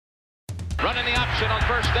Running the option on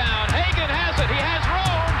first down. Hagan has it. He has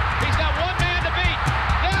room. He's got one man to beat.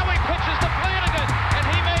 Now he pitches to Flanagan, and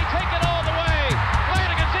he may take it all the way.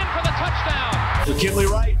 Flanagan's in for the touchdown. McKinley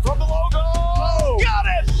Wright from the logo. Oh, got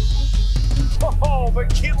it! Oh,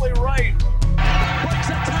 McKinley Wright. Breaks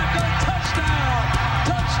a tackle. Touchdown.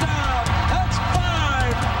 Touchdown. That's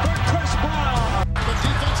 5 for Chris Brown. The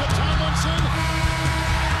defense of Tomlinson.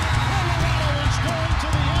 Colorado is going to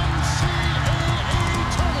the NCAA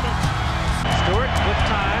tournament. Stewart with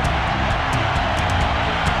time.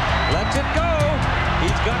 Lets it go.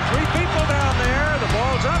 He's got 3 people down there. The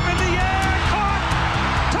ball's up in the air. Caught.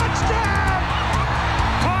 Touchdown.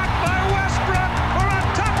 Caught by Westbrook for a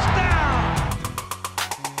touchdown.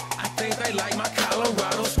 I think they like my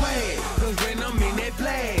Colorado swag. Cause when I'm in that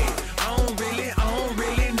flag, I don't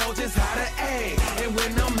really know just how to act. And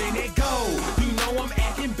when I'm in it go, you know I'm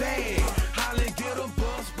acting bad. Holly get a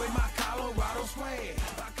bus with my Colorado swag.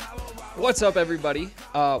 What's up, everybody?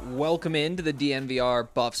 Welcome into the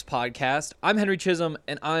DNVR Buffs podcast. I'm Henry Chisholm,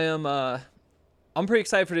 and I'm pretty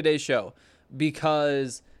excited for today's show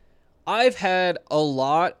because I've had a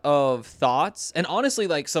lot of thoughts and honestly,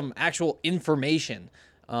 like some actual information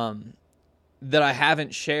that I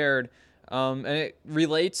haven't shared, and it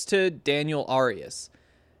relates to Daniel Arias.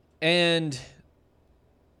 And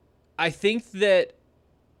I think that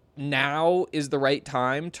now is the right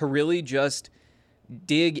time to really just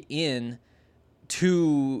dig in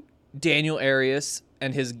to Daniel Arias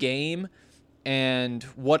and his game and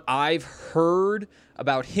what I've heard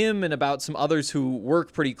about him and about some others who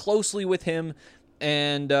work pretty closely with him,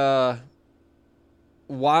 and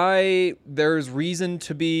why there's reason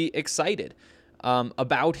to be excited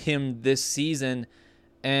about him this season.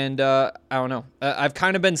 And I don't know. I've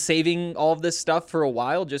kind of been saving all of this stuff for a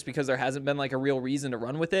while just because there hasn't been like a real reason to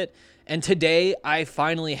run with it. And today I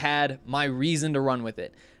finally had my reason to run with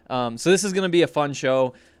it. So this is going to be a fun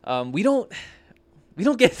show. We don't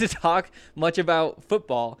get to talk much about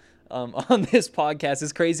football on this podcast,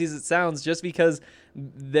 as crazy as it sounds, just because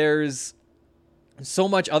there's so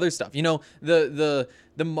much other stuff. You know, the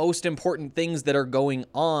most important things that are going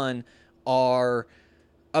on are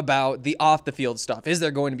about the off the field stuff. Is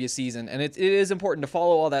there going to be a season? And it is important to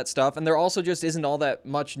follow all that stuff. And there also just isn't all that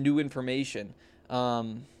much new information.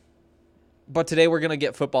 But today we're going to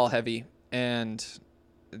get football heavy, and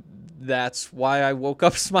that's why I woke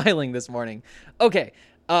up smiling this morning. Okay.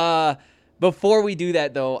 Before we do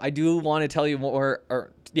that though, I do want to tell you more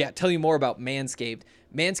about Manscaped.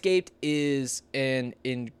 Manscaped is an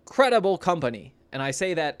incredible company. And I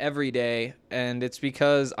say that every day, and it's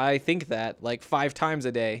because I think that like 5 times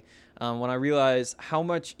a day when I realize how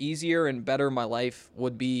much easier and better my life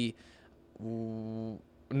would be.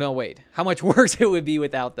 How much worse it would be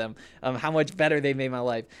without them. How much better they made my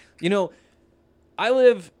life. You know, I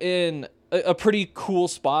live in a pretty cool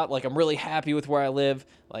spot. Like, I'm really happy with where I live,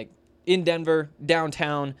 like in Denver,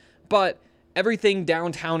 downtown. But everything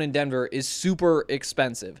downtown in Denver is super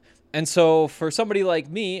expensive. And so for somebody like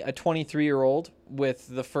me, a 23-year-old with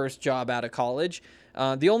the first job out of college,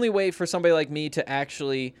 the only way for somebody like me to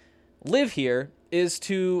actually live here is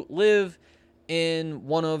to live in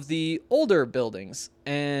one of the older buildings.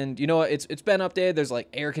 And, you know, it's been updated. There's like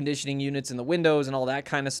air conditioning units in the windows and all that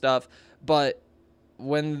kind of stuff. But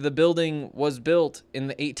when the building was built in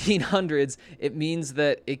the 1800s, it means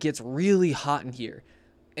that it gets really hot in here.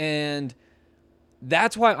 And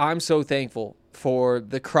that's why I'm so thankful for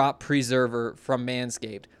the crop preserver from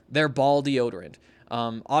Manscaped, their ball deodorant.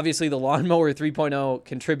 Obviously, the Lawnmower 3.0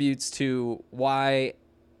 contributes to why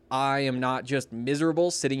I am not just miserable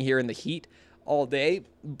sitting here in the heat all day,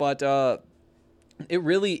 but it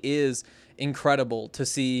really is incredible to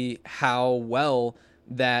see how well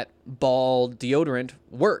that ball deodorant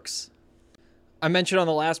works. I mentioned on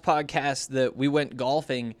the last podcast that we went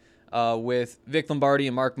golfing with Vic Lombardi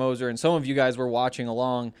and Mark Moser, and some of you guys were watching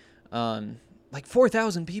along. Like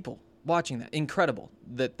 4,000 people watching that. Incredible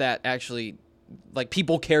that actually, like,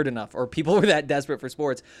 people cared enough, or people were that desperate for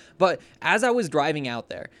sports. But as I was driving out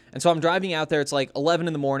there, and so I'm driving out there, it's like 11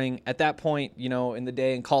 in the morning. At that point, you know, in the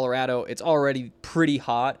day in Colorado, it's already pretty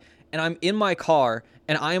hot. And I'm in my car,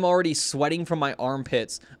 and I am already sweating from my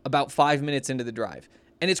armpits about 5 minutes into the drive.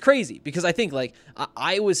 And it's crazy because I think, like,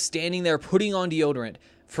 I was standing there putting on deodorant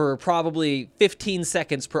for probably 15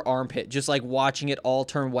 seconds per armpit, just like watching it all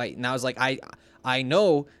turn white. And I was like, I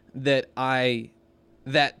know that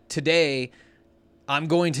today I'm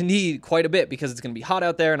going to need quite a bit because it's going to be hot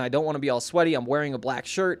out there and I don't want to be all sweaty. I'm wearing a black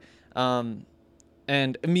shirt. And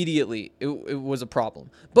immediately it was a problem.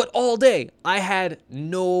 But all day I had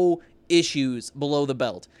no issues below the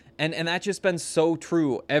belt. And that's just been so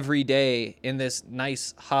true every day in this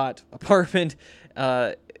nice, hot apartment.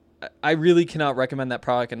 I really cannot recommend that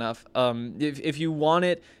product enough. If you want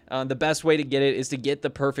it, the best way to get it is to get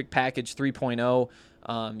the Perfect Package 3.0.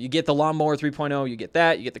 You get the Lawnmower 3.0, you get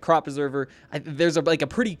that, you get the Crop Preserver. There's a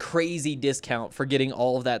pretty crazy discount for getting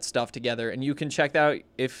all of that stuff together, and you can check that out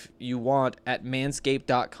if you want at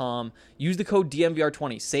manscaped.com. Use the code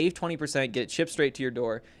DMVR20, save 20%, get it shipped straight to your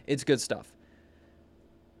door. It's good stuff.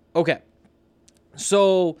 Okay,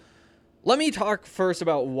 so let me talk first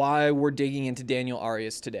about why we're digging into Daniel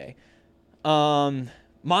Arias today.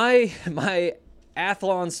 My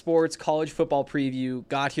Athlon Sports college football preview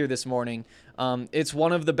got here this morning. It's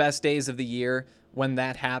one of the best days of the year when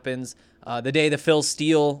that happens. The day that Phil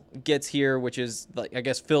Steele gets here, which is, I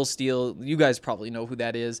guess, Phil Steele, you guys probably know who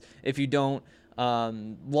that is. If you don't,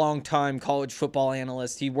 longtime college football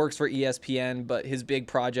analyst. He works for ESPN, but his big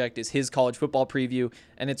project is his college football preview,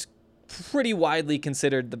 and it's pretty widely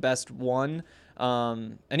considered the best one.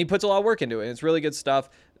 And he puts a lot of work into it. It's really good stuff.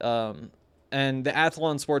 And the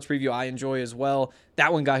Athlon Sports preview I enjoy as well.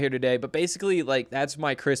 That one got here today. But basically, that's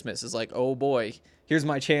my Christmas. Is oh boy, here's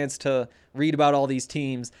my chance to read about all these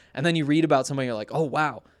teams. And then you read about somebody, you're like, oh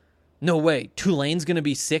wow, no way, Tulane's going to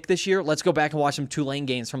be sick this year? Let's go back and watch some Tulane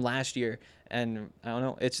games from last year. And I don't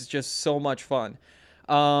know, it's just so much fun.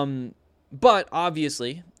 But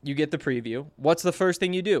obviously, you get the preview. What's the first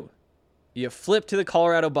thing you do? You flip to the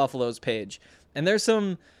Colorado Buffaloes page. And there's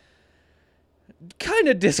some kind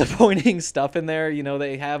of disappointing stuff in there.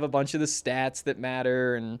 They have a bunch of the stats that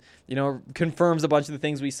matter and, confirms a bunch of the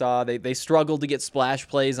things we saw. They struggled to get splash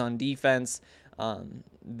plays on defense.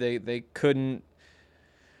 They couldn't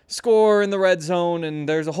score in the red zone, and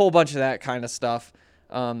there's a whole bunch of that kind of stuff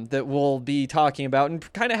that we'll be talking about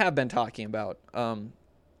and kind of have been talking about.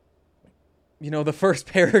 The first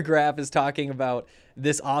paragraph is talking about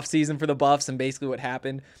this offseason for the Buffs and basically what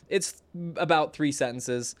happened. It's about 3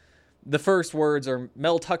 sentences. The first words are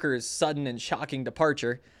Mel Tucker's sudden and shocking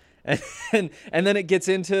departure. And then it gets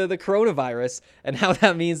into the coronavirus and how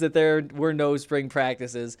that means that there were no spring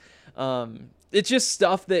practices. It's just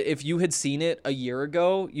stuff that if you had seen it a year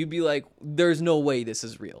ago, you'd be like, there's no way this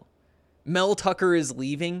is real. Mel Tucker is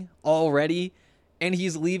leaving already, and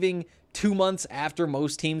he's leaving 2 months after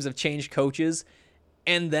most teams have changed coaches,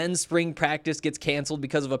 and then spring practice gets canceled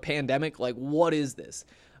because of a pandemic. What is this?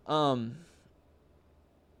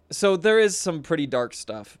 So there is some pretty dark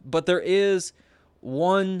stuff, but there is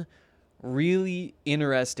one really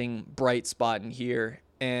interesting bright spot in here,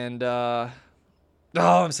 and I'm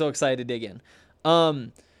so excited to dig in.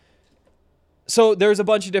 So there's a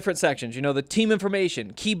bunch of different sections. The team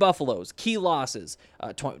information, key Buffaloes, key losses,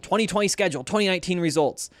 2020 schedule, 2019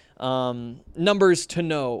 results, numbers to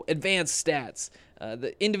know, advanced stats,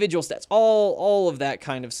 the individual stats, all of that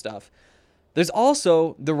kind of stuff. There's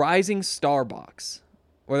also the Rising Star box,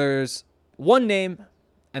 where there's one name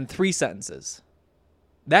and 3 sentences.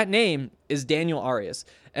 That name is Daniel Arias.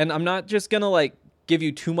 And I'm not just going to give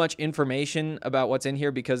you too much information about what's in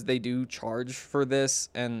here because they do charge for this,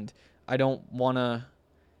 and I don't want to...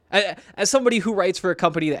 As somebody who writes for a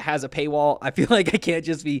company that has a paywall, I feel like I can't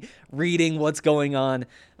just be reading what's going on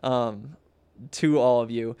to all of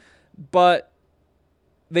you. But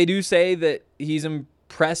they do say that he's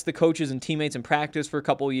impressed the coaches and teammates in practice for a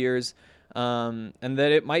couple of years, and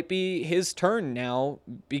that it might be his turn now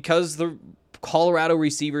because the Colorado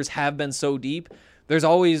receivers have been so deep. There's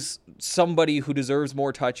always somebody who deserves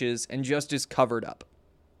more touches and just is covered up.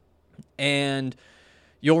 And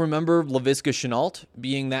you'll remember Laviska Shenault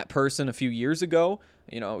being that person a few years ago.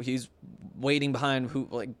 He's waiting behind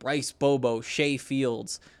Bryce Bobo, Shea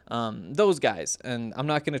Fields, those guys. And I'm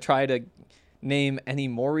not going to try to name any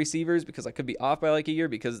more receivers because I could be off by a year,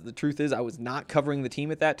 because the truth is I was not covering the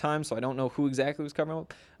team at that time, so I don't know who exactly was covering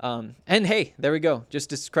them. And hey, there we go. Just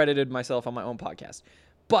discredited myself on my own podcast.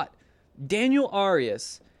 But Daniel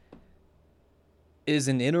Arias is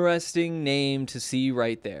an interesting name to see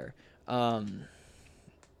right there.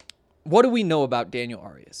 What do we know about Daniel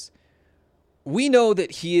Arias? We know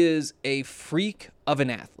that he is a freak of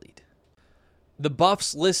an athlete. The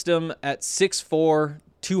Buffs list him at 6'4",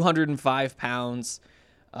 205 pounds.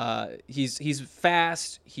 He's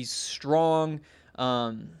fast. He's strong.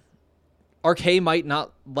 RK might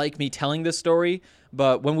not like me telling this story,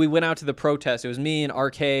 but when we went out to the protest, it was me and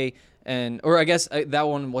RK, or I guess that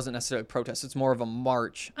one wasn't necessarily a protest. It's more of a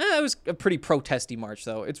march. It was a pretty protesty march,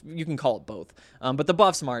 though. You can call it both. But the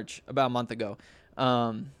Buffs march about a month ago.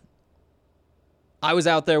 I was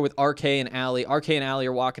out there with RK and Allie. RK and Allie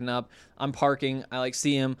are walking up. I'm parking. I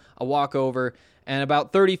see him. I walk over, and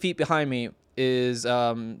about 30 feet behind me is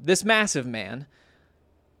this massive man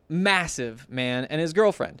massive man, and his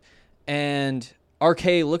girlfriend. And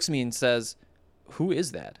RK looks at me and says, "Who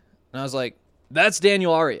is that?" And I was like, "That's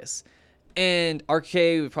Daniel Arias." And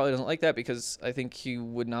RK probably doesn't like that because I think he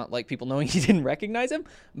would not like people knowing he didn't recognize him.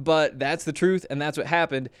 But that's the truth, and that's what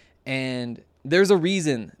happened. And there's a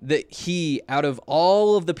reason that he, out of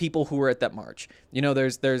all of the people who were at that march,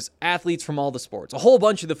 there's athletes from all the sports, a whole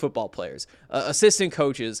bunch of the football players, assistant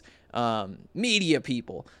coaches, media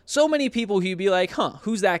people, so many people who you'd be like,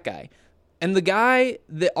 who's that guy? And the guy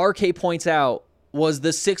that RK points out was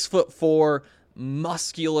the 6'4"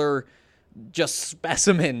 muscular, just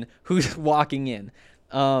specimen who's walking in.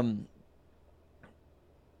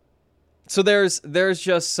 So there's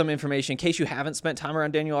just some information in case you haven't spent time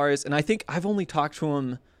around Daniel Arias, and I think I've only talked to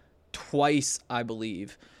him twice, I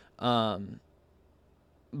believe. But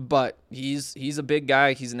he's a big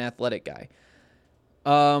guy. He's an athletic guy.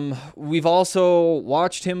 We've also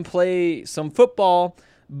watched him play some football,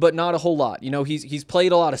 but not a whole lot. He's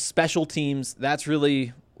played a lot of special teams. That's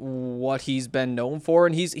really what he's been known for,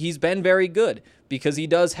 and he's been very good because he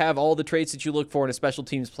does have all the traits that you look for in a special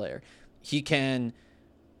teams player. He can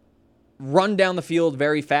run down the field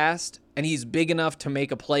very fast, and he's big enough to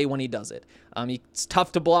make a play when he does it. He's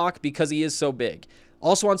tough to block because he is so big.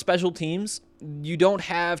 Also on special teams, you don't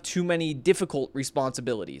have too many difficult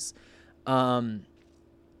responsibilities, at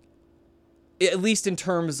least in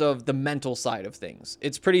terms of the mental side of things.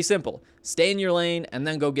 It's pretty simple. Stay in your lane and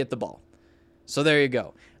then go get the ball. So there you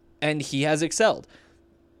go. And he has excelled.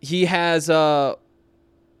 He has 3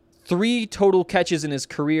 total catches in his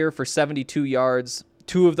career for 72 yards.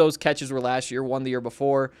 2 of those catches were last year, 1 the year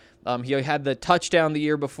before. He had the touchdown the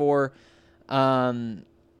year before.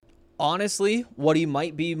 Honestly, what he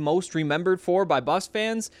might be most remembered for by Bucs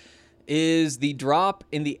fans is the drop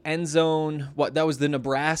in the end zone. That was the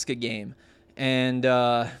Nebraska game. And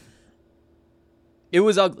it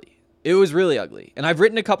was ugly. It was really ugly. And I've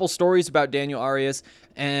written a couple stories about Daniel Arias,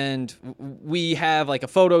 and we have like a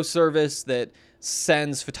photo service that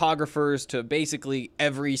sends photographers to basically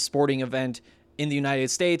every sporting event in the United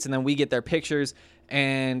States, and then we get their pictures,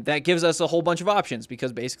 and that gives us a whole bunch of options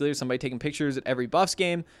because basically there's somebody taking pictures at every Buffs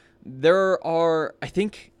game. There are, I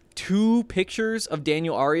think, 2 pictures of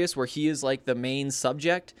Daniel Arias where he is like the main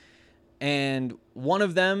subject, and one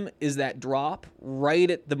of them is that drop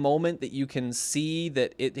right at the moment that you can see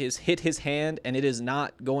that it has hit his hand and it is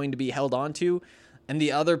not going to be held onto. And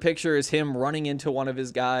the other picture is him running into one of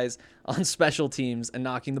his guys on special teams and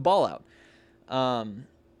knocking the ball out.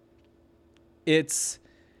 It's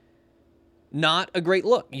not a great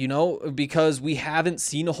look, because we haven't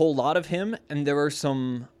seen a whole lot of him, and there are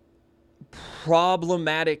some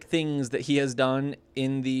problematic things that he has done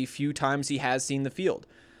in the few times he has seen the field.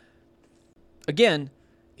 Again,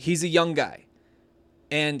 he's a young guy,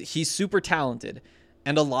 and he's super talented,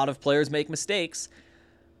 and a lot of players make mistakes,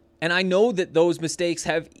 and I know that those mistakes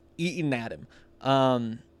have eaten at him.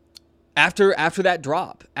 After that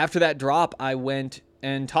drop, I went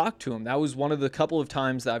and talked to him. That was one of the couple of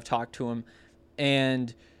times that I've talked to him,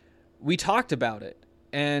 and we talked about it,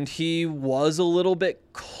 and he was a little bit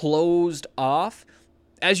closed off,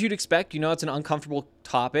 as you'd expect. It's an uncomfortable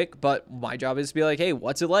topic, but my job is to be like, hey,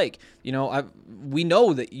 what's it like? We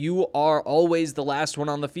know that you are always the last one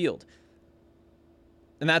on the field,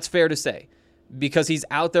 and that's fair to say, because he's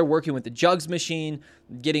out there working with the jugs machine,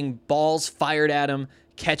 getting balls fired at him,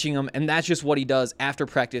 catching them, and that's just what he does after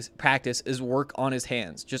practice is work on his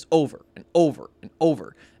hands, just over and over and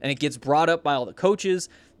over, and it gets brought up by all the coaches,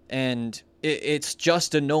 and it's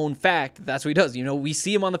just a known fact that's what he does. We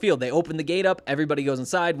see him on the field, they open the gate up, everybody goes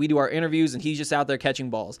inside, we do our interviews, and he's just out there catching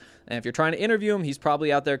balls. And if you're trying to interview him, he's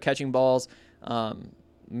probably out there catching balls,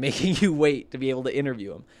 making you wait to be able to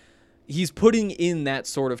interview him. He's putting in that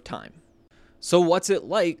sort of time. So what's it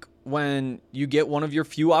like when you get one of your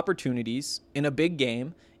few opportunities in a big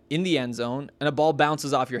game in the end zone and a ball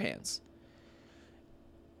bounces off your hands?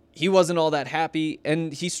 He wasn't all that happy,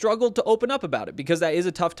 and he struggled to open up about it because that is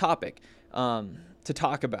a tough topic to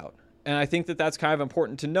talk about. And I think that that's kind of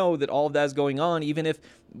important to know that all of that is going on, even if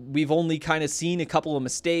we've only kind of seen a couple of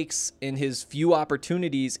mistakes in his few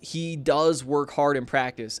opportunities. He does work hard in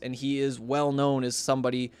practice, and he is well known as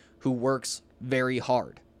somebody who works very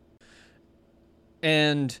hard.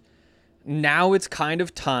 And now it's kind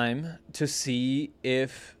of time to see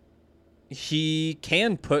if he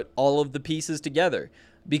can put all of the pieces together,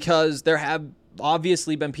 because there have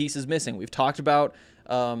obviously been pieces missing. We've talked about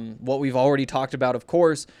what we've already talked about, of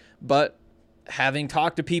course, but having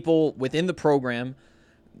talked to people within the program,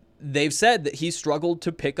 they've said that he struggled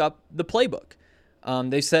to pick up the playbook.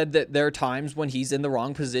 They said that there are times when he's in the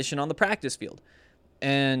wrong position on the practice field.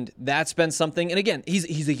 And that's been something. And again,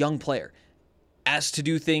 he's a young player, asked to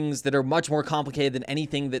do things that are much more complicated than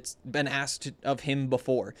anything that's been asked of him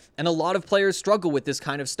before. And a lot of players struggle with this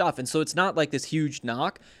kind of stuff. And so it's not like this huge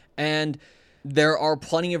knock. And there are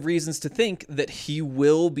plenty of reasons to think that he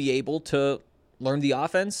will be able to learn the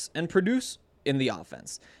offense and produce in the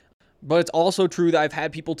offense. But it's also true that I've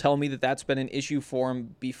had people tell me that that's been an issue for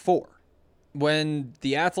him before. When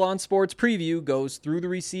the Athlon Sports preview goes through the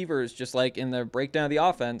receivers, just like in the breakdown of the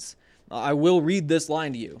offense, I will read this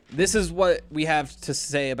line to you. This is what we have to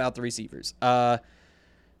say about the receivers. At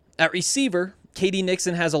receiver, KD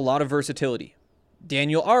Nixon has a lot of versatility.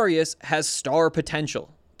 Daniel Arias has star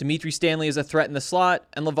potential. Dimitri Stanley is a threat in the slot,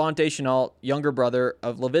 and Levante Chenault, younger brother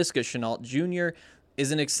of Laviska Chenault Jr.,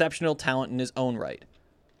 is an exceptional talent in his own right.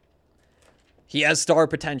 He has star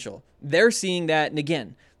potential. They're seeing that, and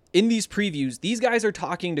again, in these previews, these guys are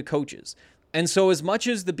talking to coaches. And so as much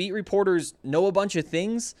as the beat reporters know a bunch of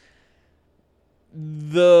things,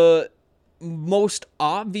 the most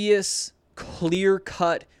obvious,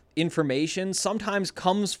 clear-cut information sometimes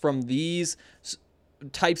comes from these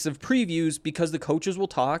types of previews because the coaches will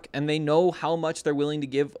talk and they know how much they're willing to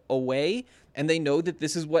give away, and they know that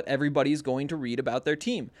this is what everybody's going to read about their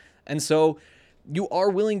team. And so you are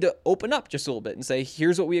willing to open up just a little bit and say,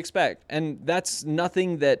 here's what we expect. And that's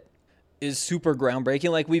nothing that is super groundbreaking.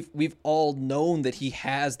 Like we've all known that he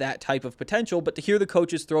has that type of potential, but to hear the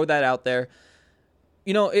coaches throw that out there,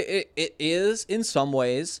 you know, it is in some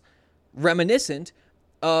ways reminiscent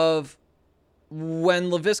of when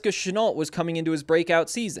Laviska Chenault was coming into his breakout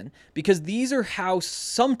season, because these are how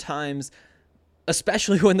sometimes,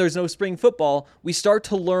 especially when there's no spring football, we start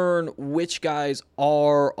to learn which guys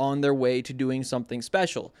are on their way to doing something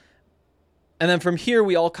special. And then from here,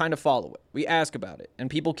 we all kind of follow it. We ask about it. And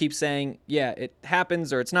people keep saying, yeah, it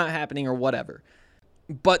happens or it's not happening or whatever.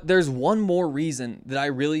 But there's one more reason that I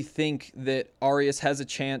really think that Arias has a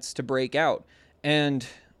chance to break out. And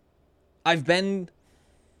I've been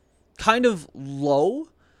kind of low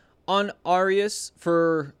on Arias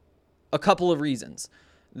for a couple of reasons.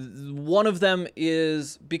 One of them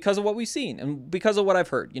is because of what we've seen and because of what I've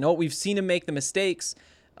heard. You know, we've seen him make the mistakes.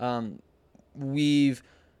 Or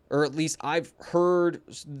at least I've heard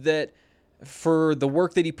that for the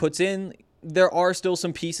work that he puts in, there are still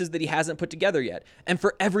some pieces that he hasn't put together yet. And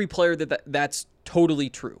for every player that's totally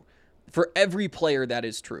true. For every player that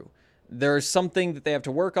is true. There's something that they have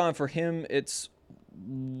to work on. For him, it's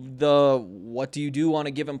what do you do on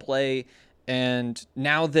a given play? And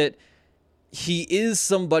now that he is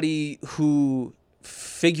somebody who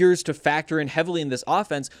figures to factor in heavily in this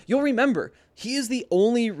offense, you'll remember he is the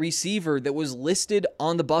only receiver that was listed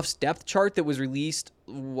on the Buffs depth chart that was released,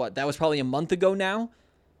 that was probably a month ago now,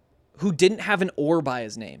 who didn't have an or by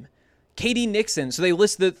his name. KD Nixon, so they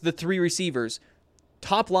list the three receivers.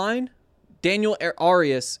 Top line, Daniel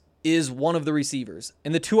Arias is one of the receivers.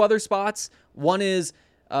 And the two other spots, one is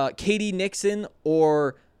KD Nixon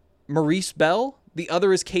or Maurice Bell. The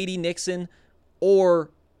other is KD Nixon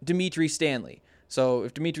or Dimitri Stanley. So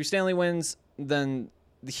if Dimitri Stanley wins, then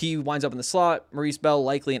he winds up in the slot. Maurice Bell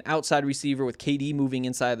likely an outside receiver with KD moving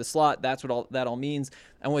inside the slot. That's what that all means.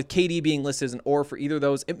 And with KD being listed as an or for either of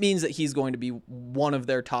those, it means that he's going to be one of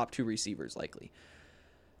their top two receivers likely.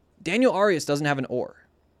 Daniel Arias doesn't have an or.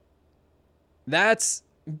 That's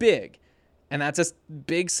big. And that's a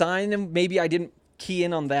big sign, and maybe I didn't key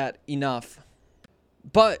in on that enough.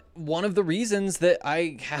 But one of the reasons that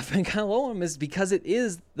I have been kind of low on him is because it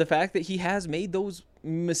is the fact that he has made those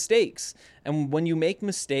mistakes. And when you make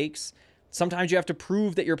mistakes, sometimes you have to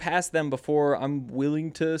prove that you're past them before I'm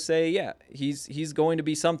willing to say, yeah, he's going to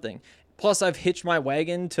be something. Plus, I've hitched my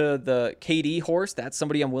wagon to the KD horse. That's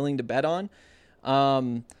somebody I'm willing to bet on.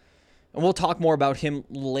 And we'll talk more about him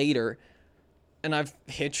later. And I've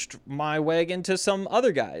hitched my wagon to some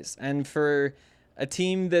other guys. And for a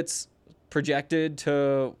team that's projected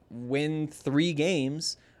to win 3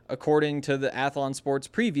 games, according to the Athlon Sports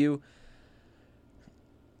preview,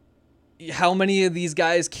 how many of these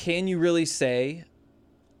guys can you really say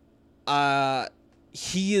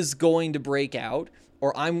he is going to break out,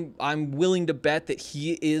 or I'm willing to bet that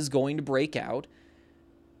he is going to break out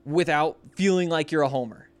without feeling like you're a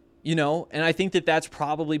homer? You know, and I think that that's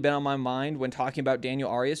probably been on my mind when talking about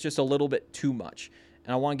Daniel Arias just a little bit too much.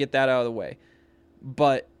 And I want to get that out of the way.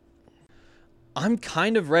 But I'm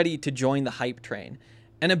kind of ready to join the hype train.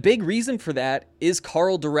 And a big reason for that is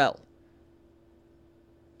Carl Durrell.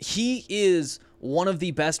 He is one of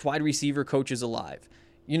the best wide receiver coaches alive.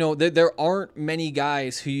 You know, there aren't many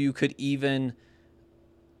guys who you could even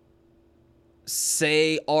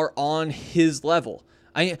say are on his level.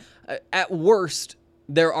 At worst,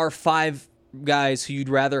 there are 5 guys who you'd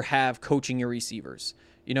rather have coaching your receivers.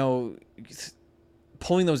 You know,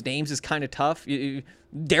 pulling those names is kind of tough.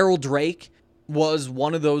 Daryl Drake was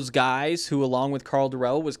one of those guys who, along with Carl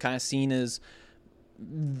Durrell, was kind of seen as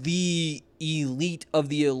the elite of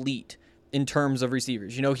the elite in terms of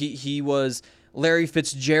receivers. You know, he was Larry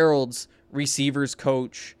Fitzgerald's receivers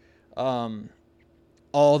coach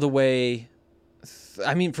all the way,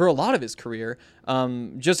 for a lot of his career.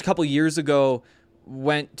 Just a couple years ago,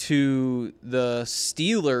 went to the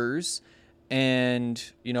Steelers and,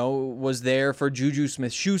 you know, was there for Juju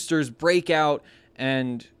Smith-Schuster's breakout.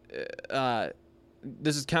 And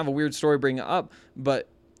this is kind of a weird story bringing up, but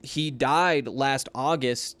he died last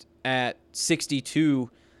August at 62.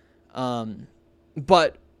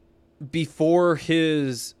 But before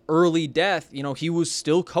his early death, you know, he was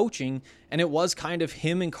still coaching, and it was kind of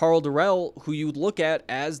him and Carl Durrell who you would look at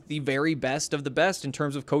as the very best of the best in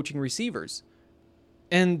terms of coaching receivers.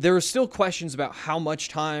 And there are still questions about how much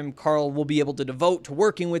time Carl will be able to devote to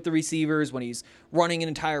working with the receivers when he's running an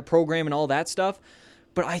entire program and all that stuff.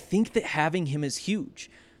 But I think that having him is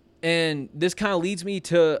huge. And this kind of leads me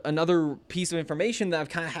to another piece of information that I've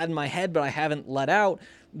kind of had in my head, but I haven't let out.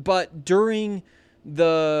 But during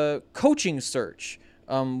the coaching search,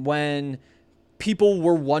 when people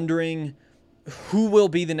were wondering who will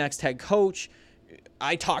be the next head coach,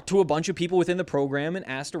 I talked to a bunch of people within the program and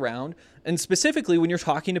asked around. And specifically, when you're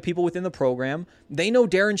talking to people within the program, they know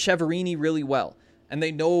Darren Chiaverini really well. And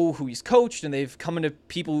they know who he's coached, and they've come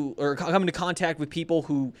into contact with people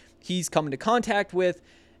who he's come into contact with.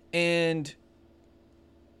 And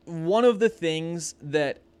one of the things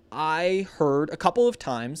that I heard a couple of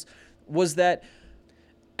times was that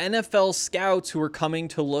NFL scouts who are coming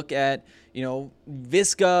to look at, you know,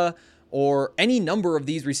 Visca or any number of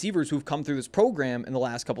these receivers who've come through this program in the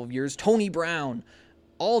last couple of years, Tony Brown,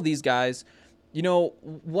 all these guys, you know,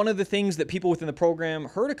 one of the things that people within the program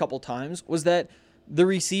heard a couple times was that the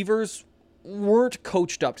receivers weren't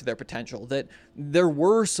coached up to their potential, that there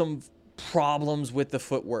were some problems with the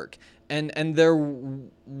footwork, and there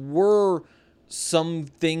were some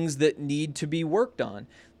things that need to be worked on.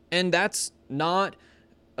 And that's not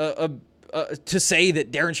to say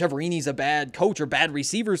that Darren Chiaverini's a bad coach or bad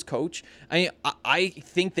receivers coach. I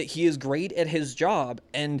think that he is great at his job,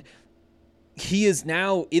 and he is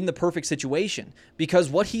now in the perfect situation because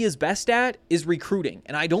what he is best at is recruiting.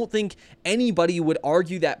 And I don't think anybody would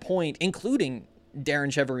argue that point, including Darren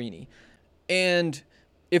Chiaverini. And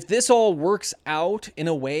if this all works out in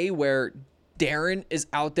a way where Darren is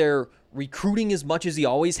out there recruiting as much as he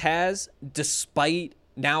always has, despite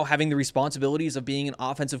now having the responsibilities of being an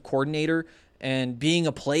offensive coordinator and being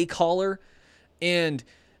a play caller, and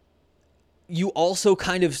you also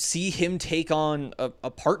kind of see him take on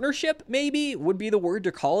a partnership, maybe would be the word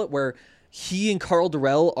to call it, where he and Carl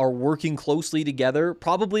Durrell are working closely together,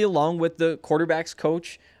 probably along with the quarterback's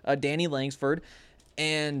coach, Danny Langsford,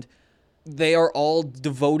 and they are all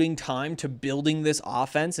devoting time to building this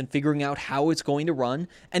offense and figuring out how it's going to run.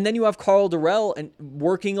 And then you have Carl Durrell and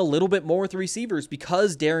working a little bit more with the receivers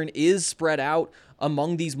because Darren is spread out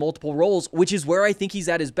among these multiple roles, which is where I think he's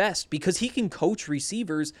at his best because he can coach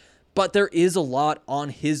receivers, but there is a lot on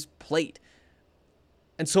his plate.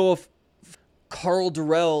 And so if Carl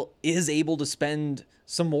Durrell is able to spend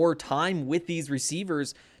some more time with these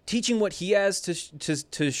receivers, teaching what he has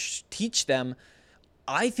to teach them,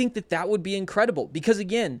 I think that would be incredible because,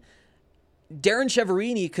 again, Darren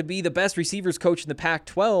Chiaverini could be the best receivers coach in the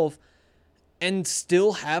Pac-12 and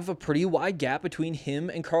still have a pretty wide gap between him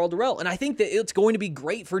and Carl Durrell. And I think that it's going to be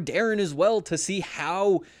great for Darren as well to see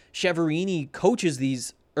how Chiaverini coaches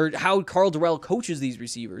these, or how Carl Durrell coaches these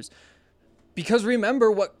receivers. Because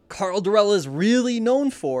remember, what Carl Durrell is really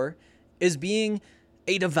known for is being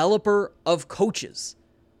a developer of coaches.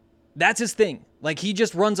 That's his thing. Like, he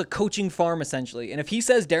just runs a coaching farm, essentially. And if he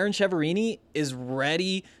says Darren Chiaverini is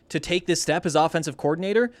ready to take this step as offensive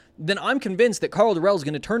coordinator, then I'm convinced that Carl Durrell is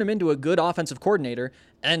going to turn him into a good offensive coordinator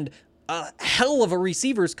and a hell of a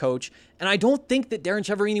receivers coach. And I don't think that Darren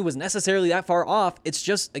Chiaverini was necessarily that far off. It's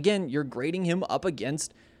just, again, you're grading him up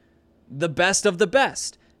against the best of the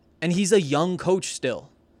best. And he's a young coach still.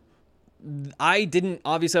 I didn't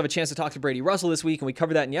obviously have a chance to talk to Brady Russell this week, and we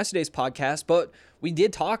covered that in yesterday's podcast, but we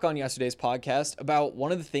did talk on yesterday's podcast about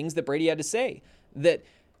one of the things that Brady had to say, that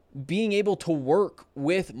being able to work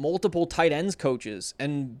with multiple tight ends coaches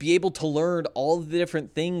and be able to learn all the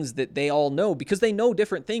different things that they all know, because they know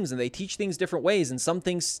different things and they teach things different ways, and some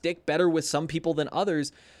things stick better with some people than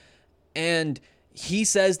others. And he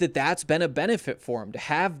says that that's been a benefit for him to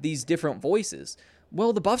have these different voices.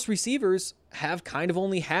 Well, the Buffs receivers have kind of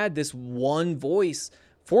only had this one voice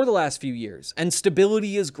for the last few years. And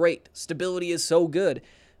stability is great. Stability is so good.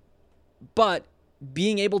 But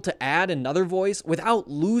being able to add another voice without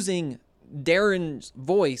losing Darren's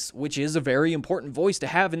voice, which is a very important voice to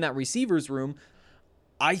have in that receivers room,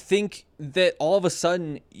 I think that all of a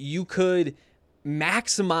sudden you could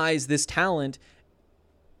maximize this talent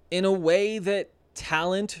in a way that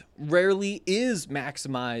talent rarely is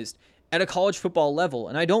maximized at a college football level.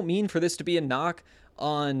 And I don't mean for this to be a knock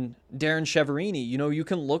on Darren Cheverini. You know, you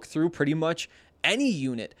can look through pretty much any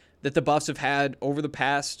unit that the Buffs have had over the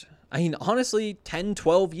past, honestly, 10,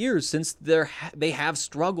 12 years since they have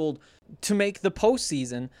struggled to make the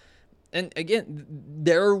postseason. And again,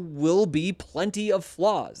 there will be plenty of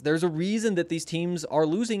flaws. There's a reason that these teams are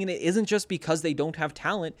losing, and it isn't just because they don't have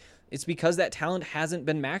talent. It's because that talent hasn't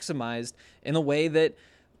been maximized in the way that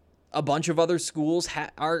a bunch of other schools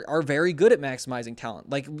are very good at maximizing talent.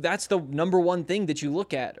 Like, that's the number one thing that you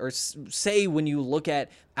look at or say when you look at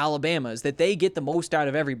Alabama, is that they get the most out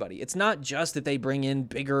of everybody. It's not just that they bring in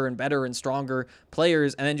bigger and better and stronger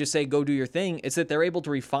players and then just say, go do your thing. It's that they're able to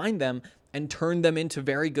refine them and turn them into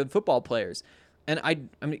very good football players. And I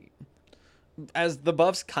mean, as the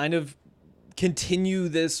Buffs kind of continue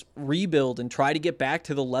this rebuild and try to get back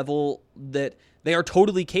to the level that they are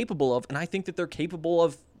totally capable of, and I think that they're capable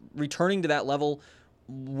of returning to that level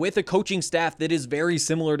with a coaching staff that is very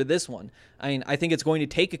similar to this one. I mean, I think it's going to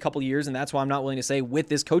take a couple years, and that's why I'm not willing to say with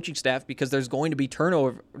this coaching staff, because there's going to be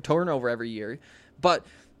turnover every year. But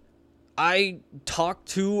I talked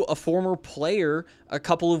to a former player a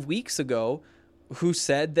couple of weeks ago who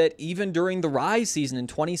said that even during the Rise season in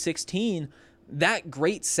 2016, that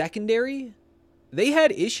great secondary, they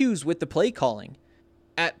had issues with the play calling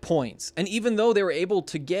at points. And even though they were able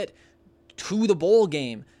to get to the bowl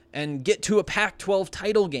game and get to a Pac-12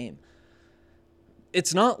 title game,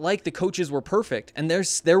 it's not like the coaches were perfect. And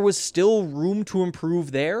there was still room to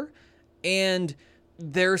improve there. And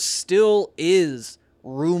there still is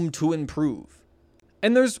room to improve.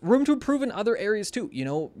 And there's room to improve in other areas too, you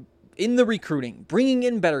know, in the recruiting, bringing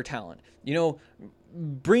in better talent, you know,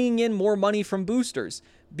 bringing in more money from boosters.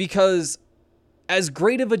 Because as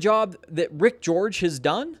great of a job that Rick George has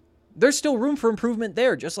done, there's still room for improvement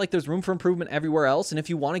there, just like there's room for improvement everywhere else. And if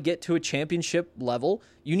you want to get to a championship level,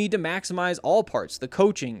 you need to maximize all parts, the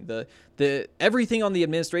coaching, the everything on the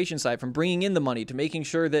administration side, from bringing in the money to making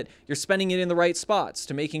sure that you're spending it in the right spots,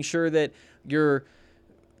 to making sure that you're,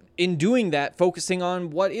 in doing that, focusing on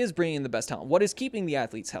what is bringing in the best talent, what is keeping the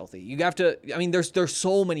athletes healthy. You have to, I mean, there's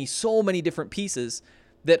so many different pieces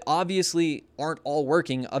that obviously aren't all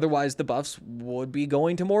working. Otherwise, the Buffs would be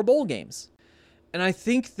going to more bowl games. And I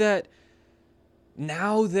think that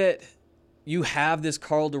now that you have this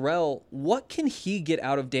Karl Dorrell, what can he get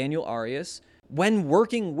out of Daniel Arias when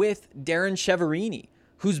working with Darren Cheverini,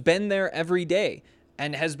 who's been there every day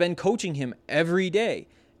and has been coaching him every day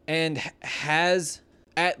and has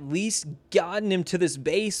at least gotten him to this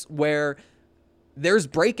base where there's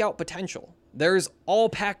breakout potential. There's all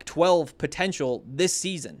Pac-12 potential this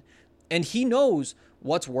season. And he knows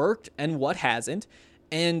what's worked and what hasn't.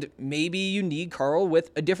 And maybe you need Karl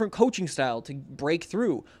with a different coaching style to break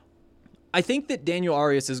through. I think that Daniel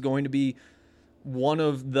Arias is going to be one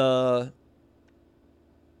of the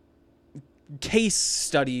case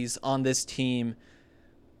studies on this team,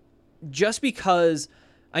 just because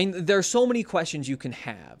there are so many questions you can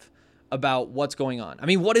have about what's going on. I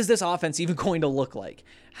mean, what is this offense even going to look like?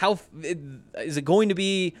 How is it going to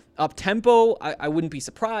be up-tempo? I wouldn't be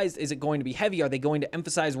surprised. Is it going to be heavy? Are they going to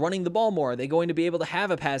emphasize running the ball more? Are they going to be able to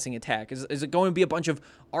have a passing attack? Is it going to be a bunch of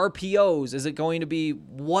RPOs? Is it going to be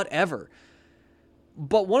whatever?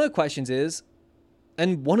 But one of the questions is,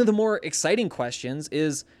 and one of the more exciting questions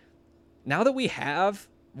is, now that we have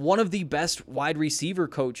one of the best wide receiver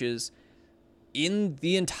coaches in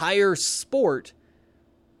the entire sport,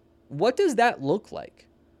 what does that look like?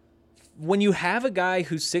 When you have a guy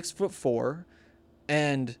who's 6'4"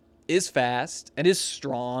 and is fast and is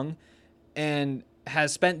strong and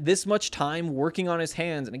has spent this much time working on his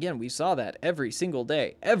hands, and again, we saw that every single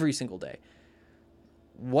day.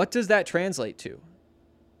 What does that translate to?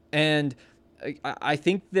 And I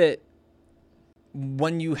think that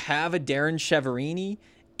when you have a Darren Cheverini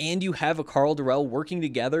and you have a Karl Dorrell working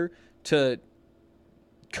together to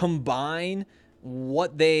combine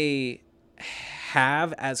what they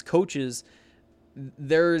have as coaches,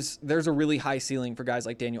 there's a really high ceiling for guys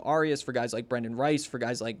like Daniel Arias, for guys like Brendan Rice, for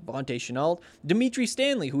guys like Vontae Chenault, Dimitri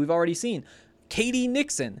Stanley, who we've already seen, Katie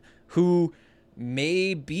Nixon, who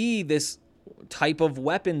may be this type of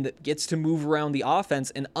weapon that gets to move around the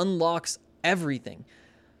offense and unlocks everything.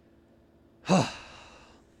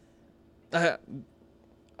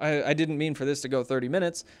 I didn't mean for this to go 30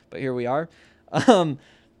 minutes, but here we are.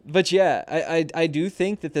 But yeah, I do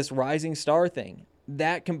think that this rising star thing,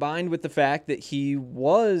 that combined with the fact that he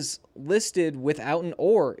was listed without an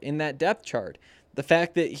or in that depth chart, the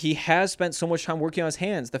fact that he has spent so much time working on his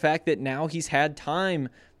hands, the fact that now he's had time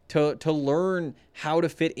to learn how to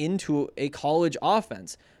fit into a college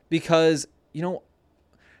offense, because, you know,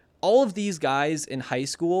 all of these guys in high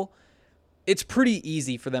school, it's pretty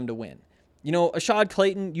easy for them to win. You know, Ashad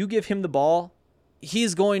Clayton, you give him the ball,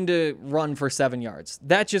 he's going to run for 7 yards.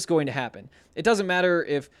 That's just going to happen. It doesn't matter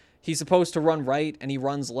if he's supposed to run right and he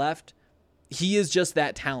runs left. He is just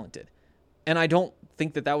that talented. And I don't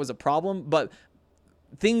think that was a problem, but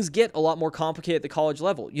things get a lot more complicated at the college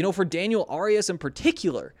level. You know, for Daniel Arias in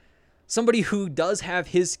particular, somebody who does have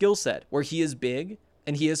his skill set where he is big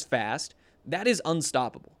and he is fast, that is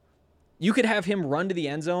unstoppable. You could have him run to the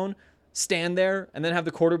end zone, stand there, and then have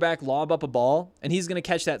the quarterback lob up a ball, and he's going to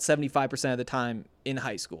catch that 75% of the time in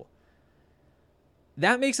high school.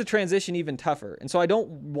 That makes the transition even tougher. And so I don't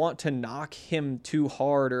want to knock him too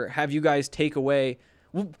hard or have you guys take away.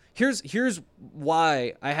 Well, here's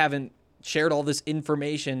why I haven't shared all this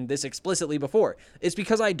information this explicitly before. It's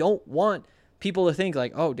because I don't want people to think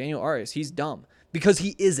like, oh, Daniel Arias, he's dumb. Because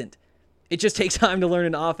he isn't. It just takes time to learn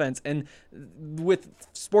an offense. And with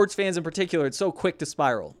sports fans in particular, it's so quick to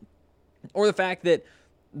spiral. Or the fact that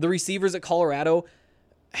the receivers at Colorado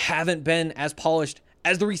haven't been as polished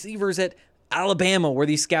as the receivers at Alabama, where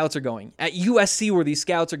these scouts are going, at USC, where these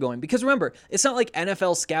scouts are going. Because remember, it's not like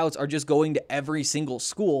NFL scouts are just going to every single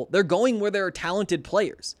school. They're going where there are talented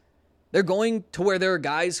players. They're going to where there are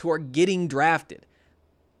guys who are getting drafted.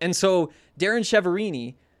 And so Darren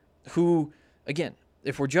Cheverini, who, again,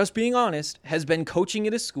 if we're just being honest, has been coaching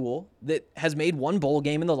at a school that has made one bowl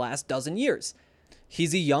game in the last dozen years.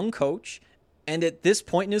 He's a young coach, and at this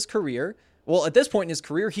point in his career,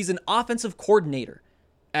 he's an offensive coordinator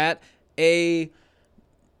at a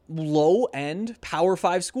low-end Power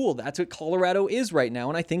 5 school. That's what Colorado is right now,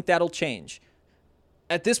 and I think that'll change.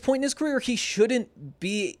 At this point in his career, he shouldn't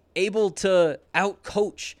be able to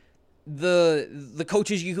out-coach the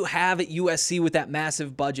coaches you have at USC with that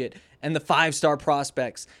massive budget and the 5-star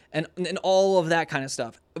prospects and all of that kind of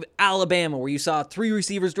stuff. Alabama, where you saw 3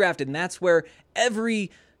 receivers drafted, and that's where every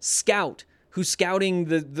scout who's scouting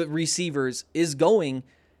the receivers is going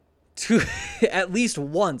to at least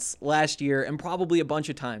once last year and probably a bunch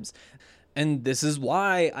of times. And this is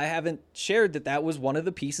why I haven't shared that was one of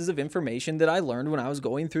the pieces of information that I learned when I was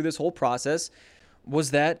going through this whole process,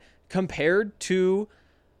 was that compared to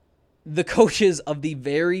the coaches of the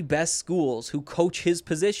very best schools who coach his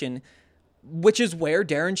position, which is where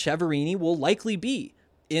Darren Cheverini will likely be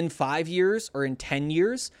in 5 years or in 10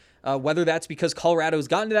 years, whether that's because Colorado's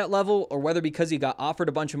gotten to that level or whether because he got offered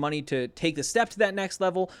a bunch of money to take the step to that next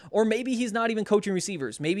level, or maybe he's not even coaching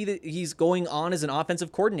receivers. Maybe he's going on as an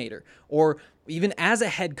offensive coordinator or even as a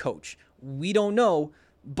head coach. We don't know,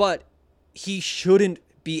 but he shouldn't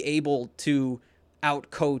be able to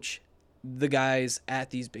out-coach the guys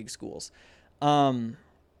at these big schools. And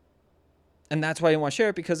that's why I want to share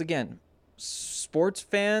it, because again, sports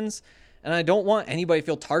fans, and I don't want anybody to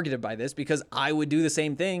feel targeted by this because I would do the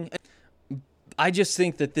same thing. I just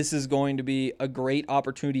think that this is going to be a great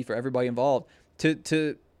opportunity for everybody involved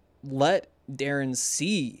to let Darren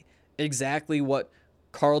see exactly what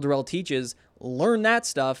Carl Durrell teaches, learn that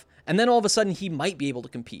stuff, and then all of a sudden he might be able to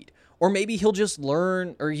compete. Or maybe he'll just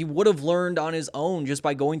learn, or he would have learned on his own just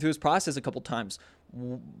by going through his process a couple times.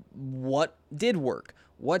 What did work?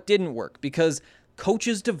 What didn't work? Because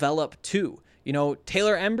coaches develop too. You know,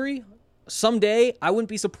 Taylor Embry, someday I wouldn't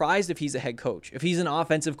be surprised if he's a head coach, if he's an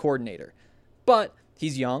offensive coordinator. But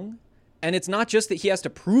he's young, and it's not just that he has to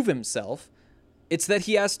prove himself. It's that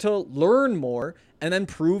he has to learn more and then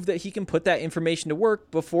prove that he can put that information to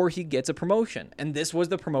work before he gets a promotion. And this was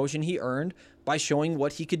the promotion he earned by showing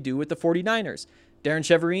what he could do with the 49ers. Darren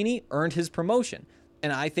Cheverini earned his promotion.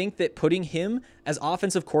 And I think that putting him as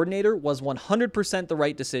offensive coordinator was 100% the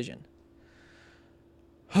right decision.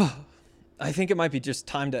 I think it might be just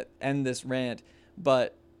time to end this rant,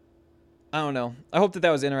 but I don't know. I hope that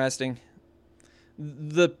was interesting.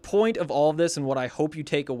 The point of all of this, and what I hope you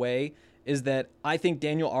take away, is that I think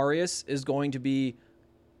Daniel Arias is going to be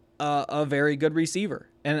a very good receiver.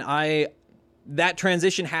 And that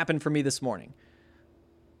transition happened for me this morning.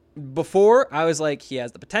 Before, I was like, he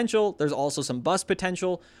has the potential. There's also some bust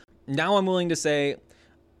potential. Now I'm willing to say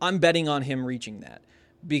I'm betting on him reaching that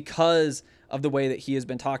because of the way that he has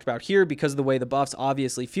been talked about here, because of the way the Buffs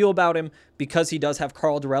obviously feel about him, because he does have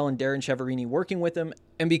Carl Durrell and Darren Cheverini working with him,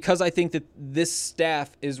 and because I think that this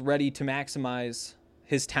staff is ready to maximize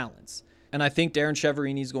his talents. And I think Darren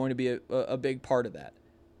Cheverini is going to be a big part of that.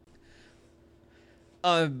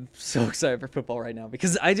 I'm so excited for football right now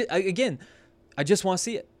because I just want to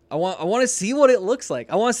see it. I want to see what it looks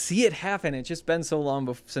like. I want to see it happen. It's just been so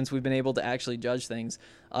long since we've been able to actually judge things.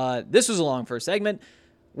 This was a long first segment.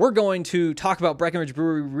 We're going to talk about Breckenridge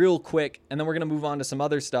Brewery real quick, and then we're going to move on to some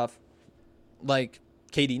other stuff like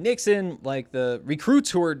KD Nixon, like the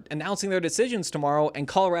recruits who are announcing their decisions tomorrow, and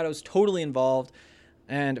Colorado's totally involved.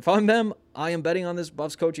 And if I'm them, I am betting on this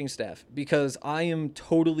Buffs coaching staff because I am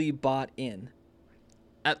totally bought in,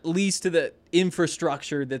 at least to the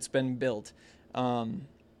infrastructure that's been built.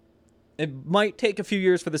 It might take a few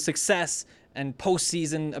years for the success and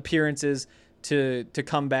postseason appearances to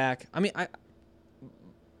come back. I mean,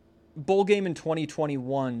 bowl game in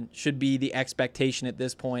 2021 should be the expectation at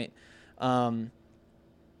this point.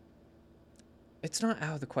 It's not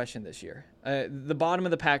out of the question this year. The bottom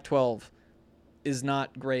of the Pac-12 is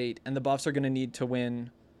not great, and the Buffs are going to need to win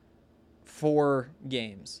 4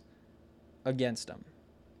 games against them.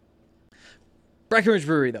 Breckenridge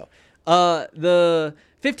Brewery, though. The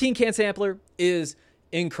 15-can sampler is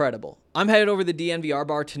incredible. I'm headed over to the DNVR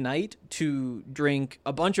bar tonight to drink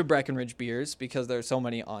a bunch of Breckenridge beers because there's so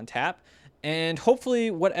many on tap. And hopefully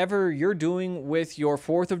whatever you're doing with your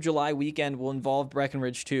 4th of July weekend will involve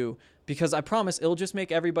Breckenridge too, because I promise it'll just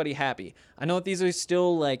make everybody happy. I know that these are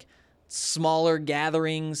still like smaller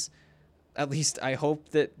gatherings. At least I hope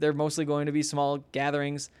that they're mostly going to be small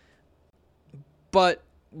gatherings. But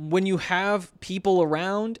when you have people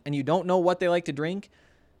around and you don't know what they like to drink,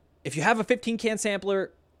 if you have a 15-can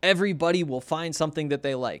sampler, everybody will find something that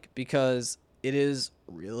they like because it is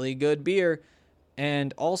really good beer.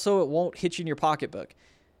 And also, it won't hit you in your pocketbook.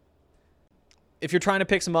 If you're trying to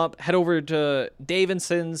pick some up, head over to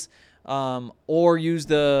Davidson's or use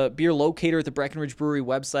the beer locator at the Breckenridge Brewery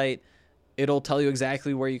website. It'll tell you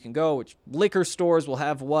exactly where you can go, which liquor stores will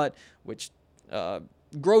have what, which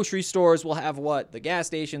grocery stores will have what, the gas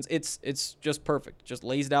stations. It's just perfect. Just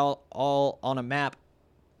lays it out all on a map.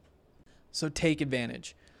 So take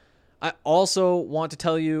advantage. I also want to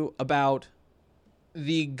tell you about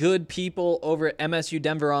the good people over at MSU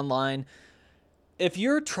Denver Online. If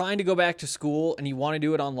you're trying to go back to school and you want to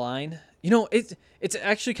do it online, it's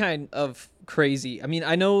actually kind of crazy. I mean,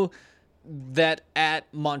 I know that at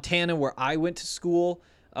Montana, where I went to school,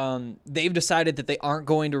 they've decided that they aren't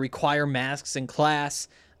going to require masks in class,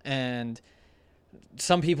 and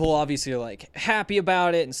some people obviously are like happy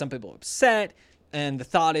about it and some people are upset, and the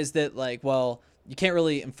thought is that like, well, you can't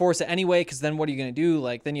really enforce it anyway because then what are you going to do?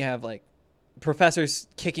 Like, then you have like professors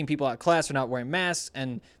kicking people out of class for not wearing masks,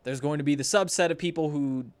 and there's going to be the subset of people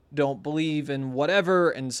who don't believe in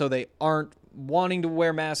whatever, and so they aren't wanting to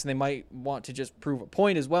wear masks, and they might want to just prove a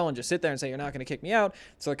point as well and just sit there and say, you're not going to kick me out.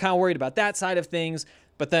 So they're kind of worried about that side of things.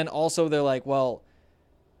 But then also they're like, well,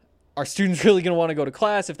 are students really going to want to go to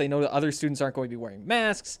class if they know that other students aren't going to be wearing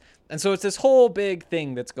masks? And so it's this whole big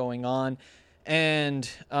thing that's going on. And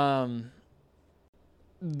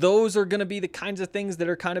those are going to be the kinds of things that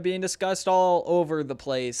are kind of being discussed all over the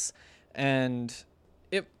place. And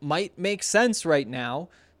it might make sense right now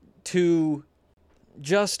to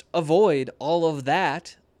just avoid all of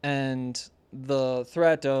that and the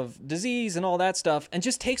threat of disease and all that stuff and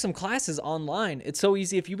just take some classes online. It's so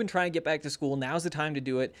easy. If you've been trying to get back to school, now's the time to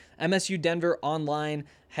do it. MSU Denver Online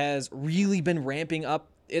has really been ramping up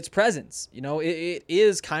its presence. It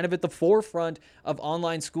is kind of at the forefront of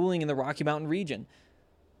online schooling in the Rocky Mountain region.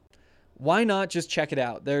 Why not just check it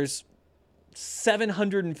out? There's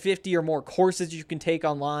 750 or more courses you can take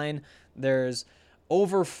online. There's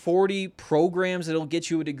over 40 programs that'll get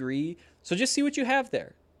you a degree. So just see what you have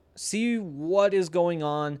there. See what is going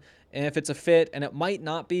on and if it's a fit, and it might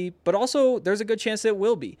not be, but also there's a good chance that it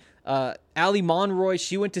will be. Allie Monroy,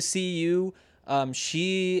 she went to CU.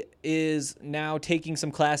 She is now taking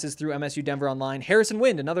some classes through MSU Denver Online. Harrison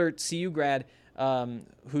Wind, another CU grad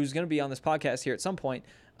who's going to be on this podcast here at some point.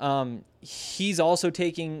 He's also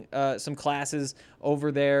taking some classes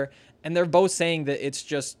over there, and they're both saying that it's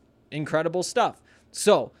just incredible stuff.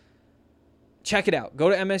 So check it out. Go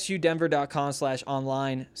to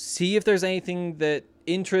msudenver.com/online. See if there's anything that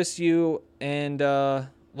interests you, and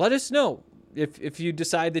let us know if you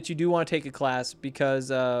decide that you do want to take a class, because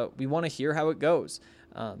we want to hear how it goes.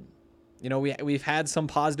 We've had some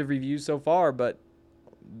positive reviews so far, but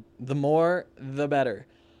the more, the better.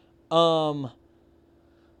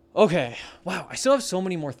 Okay. Wow. I still have so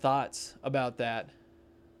many more thoughts about that,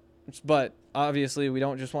 but obviously we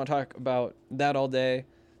don't just want to talk about that all day.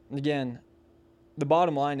 Again, the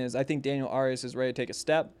bottom line is I think Daniel Arias is ready to take a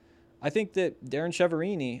step. I think that Darren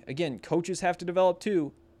Cheverini, again, coaches have to develop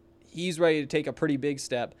too. He's ready to take a pretty big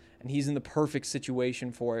step, and he's in the perfect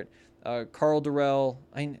situation for it. Carl Durrell,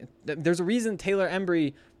 there's a reason Taylor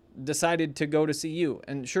Embry decided to go to CU.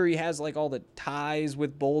 And sure, he has like all the ties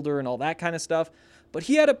with Boulder and all that kind of stuff, but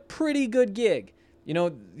he had a pretty good gig. You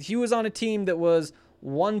know, he was on a team that was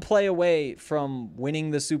one play away from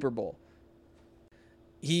winning the Super Bowl.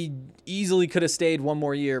 He easily could have stayed one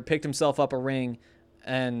more year, picked himself up a ring,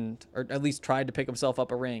 or at least tried to pick himself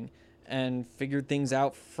up a ring, and figured things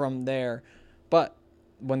out from there. But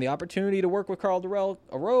when the opportunity to work with Carl Durrell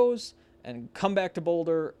arose and come back to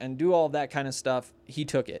Boulder and do all that kind of stuff, he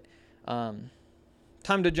took it. Time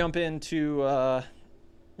to jump into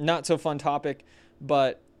not so fun topic,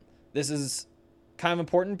 but this is kind of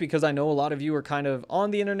important because I know a lot of you are kind of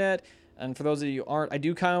on the internet, and for those of you who aren't, I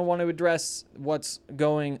do kind of want to address what's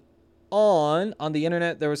going on the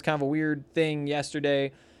internet. There was kind of a weird thing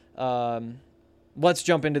yesterday. Let's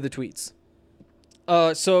jump into the tweets.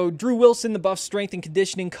 So Drew Wilson, the Buffs strength and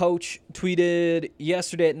conditioning coach, tweeted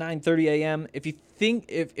yesterday at 9:30 a.m.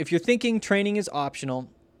 If you're thinking training is optional,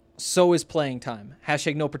 so is playing time.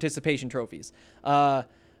 # no participation trophies. For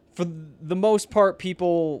the most part,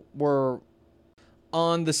 people were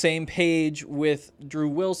on the same page with Drew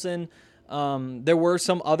Wilson. There were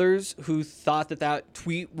some others who thought that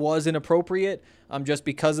tweet was inappropriate, just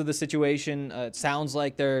because of the situation. It sounds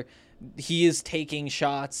like he is taking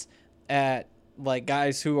shots at like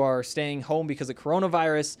guys who are staying home because of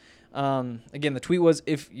coronavirus. Again, the tweet was,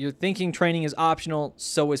 if you're thinking training is optional,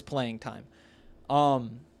 so is playing time.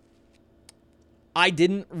 I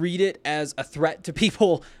didn't read it as a threat to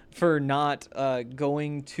people for not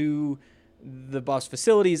going to the Buffs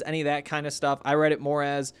facilities, any of that kind of stuff. I read it more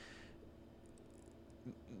as,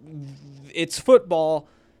 it's football.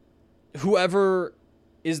 Whoever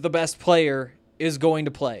is the best player is going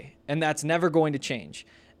to play, and that's never going to change.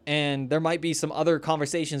 And there might be some other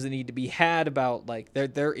conversations that need to be had about, like,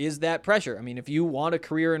 there is that pressure. I mean, if you want a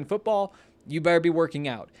career in football, you better be working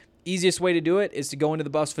out. Easiest way to do it is to go into the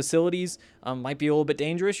Buffs facilities. Might be a little bit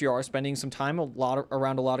dangerous. You are spending some time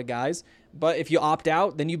around a lot of guys. But if you opt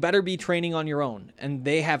out, then you better be training on your own. And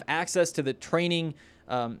they have access to the training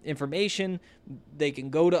information. They can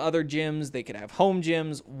go to other gyms. They could have home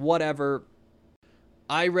gyms, whatever.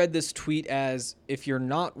 I read this tweet as, if you're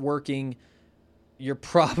not working, you're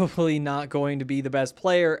probably not going to be the best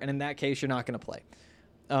player. And in that case, you're not going to play.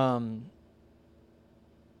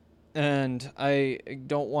 And I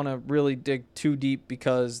don't want to really dig too deep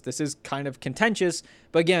because this is kind of contentious.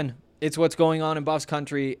 But again, it's what's going on in Buffs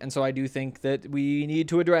country, and so I do think that we need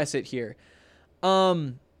to address it here.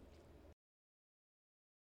 A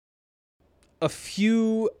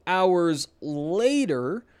few hours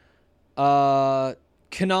later,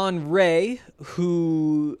 Kanan Ray,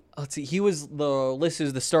 who, he was listed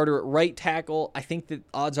as the starter at right tackle. I think that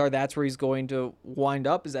odds are that's where he's going to wind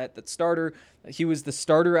up, is at that starter. He was the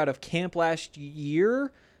starter out of camp last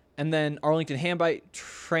year, and then Arlington Hambite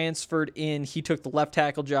transferred in. He took the left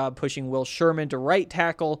tackle job, pushing Will Sherman to right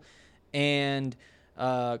tackle, and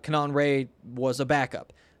Kanan Ray was a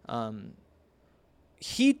backup.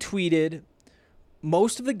 He tweeted,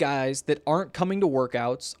 most of the guys that aren't coming to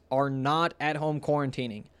workouts are not at home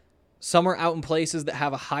quarantining. Some are out in places that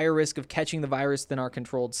have a higher risk of catching the virus than our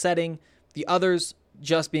controlled setting. The others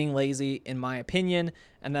just being lazy, in my opinion.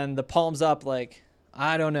 And then the palms up, like,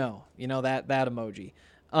 I don't know, that emoji.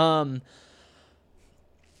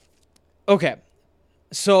 Okay.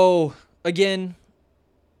 So again,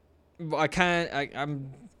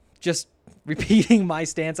 I'm just repeating my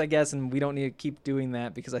stance, I guess, and we don't need to keep doing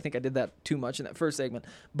that because I think I did that too much in that first segment.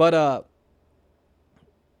 But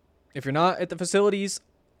if you're not at the facilities,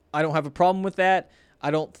 I don't have a problem with that.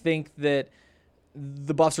 I don't think that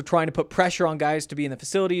the Buffs are trying to put pressure on guys to be in the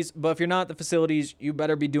facilities, but if you're not at the facilities, you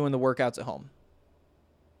better be doing the workouts at home.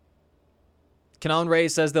 Kanan Ray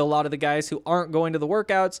says that a lot of the guys who aren't going to the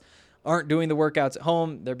workouts aren't doing the workouts at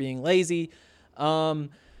home. They're being lazy. And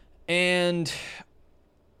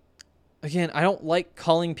again, I don't like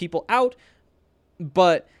calling people out,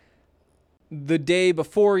 but the day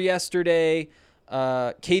before yesterday,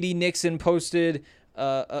 KD Nixon posted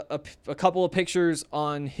a couple of pictures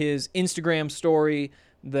on his Instagram story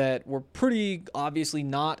that were pretty obviously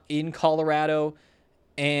not in Colorado,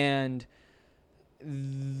 and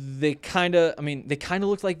they kind of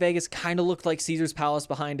looked like Vegas, kind of looked like Caesar's Palace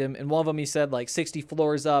behind him, and one of them he said like 60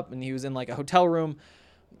 floors up, and he was in like a hotel room.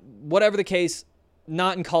 Whatever the case,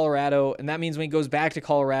 not in Colorado, and that means when he goes back to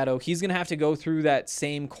Colorado, he's going to have to go through that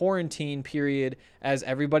same quarantine period as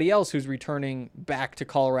everybody else who's returning back to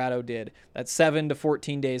Colorado did. That's 7 to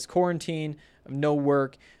 14 days quarantine, no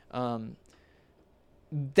work.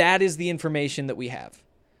 That is the information that we have.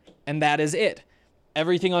 and that is it.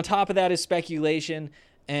 Everything on top of that is speculation,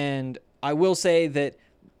 and I will say that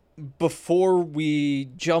before we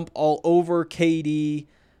jump all over KD,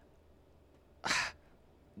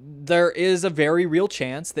 there is a very real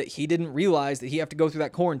chance that he didn't realize that he have to go through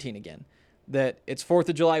that quarantine again, that it's 4th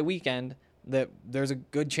of July weekend, that there's a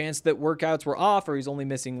good chance that workouts were off or he's only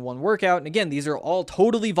missing one workout. And again, these are all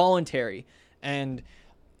totally voluntary. And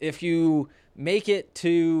if you make it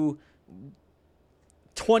to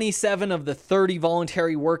 27 of the 30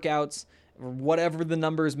 voluntary workouts, or whatever the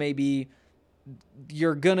numbers may be,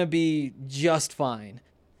 you're going to be just fine.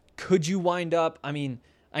 Could you wind up,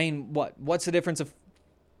 what's the difference of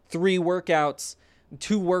 3 workouts,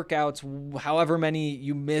 2 workouts, however many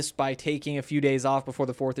you missed by taking a few days off before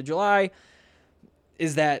the 4th of July?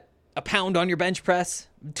 Is that a pound on your bench press?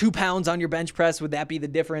 2 pounds on your bench press? Would that be the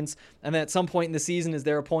difference? And then at some point in the season, is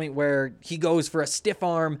there a point where he goes for a stiff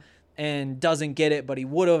arm and doesn't get it, but he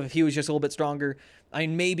would have if he was just a little bit stronger?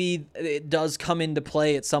 Maybe it does come into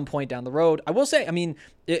play at some point down the road. I will say,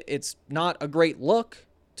 it's not a great look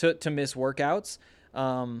to miss workouts.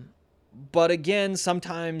 But again,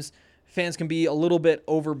 sometimes fans can be a little bit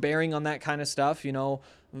overbearing on that kind of stuff.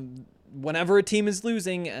 Whenever a team is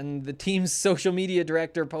losing and the team's social media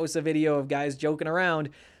director posts a video of guys joking around,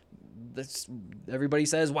 everybody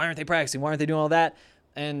says, why aren't they practicing? Why aren't they doing all that?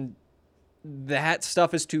 And that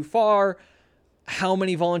stuff is too far. How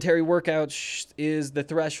many voluntary workouts is the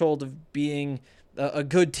threshold of being a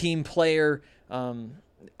good team player?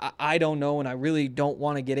 I don't know, and I really don't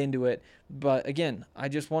want to get into it. But again, I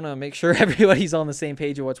just want to make sure everybody's on the same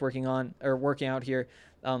page of what's working out here.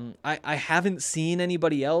 I haven't seen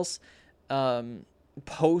anybody else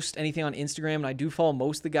post anything on Instagram, and I do follow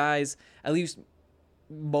most of the guys, at least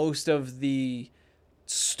most of the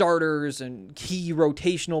starters and key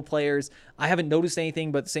rotational players. I haven't noticed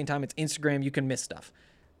anything, but at the same time, it's Instagram. You can miss stuff.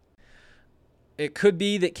 It could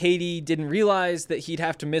be that KD didn't realize that he'd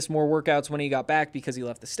have to miss more workouts when he got back because he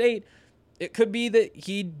left the state. It could be that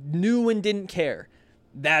he knew and didn't care.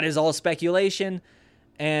 That is all speculation.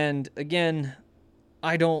 And again,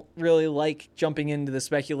 I don't really like jumping into the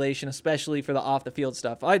speculation, especially for the off-the-field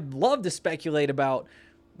stuff. I'd love to speculate about,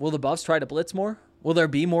 will the Buffs try to blitz more? Will there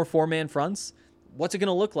be more 4-man fronts? What's it going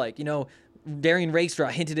to look like? Darian Rakestraw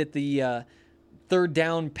hinted at the third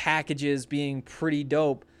down packages being pretty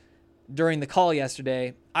dope during the call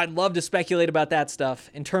yesterday. I'd love to speculate about that stuff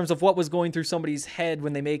in terms of what was going through somebody's head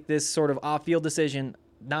when they make this sort of off-field decision.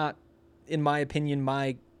 Not, in my opinion,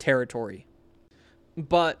 my territory.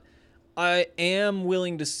 But I am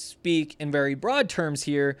willing to speak in very broad terms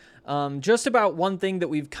here, just about one thing that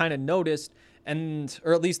we've kind of noticed,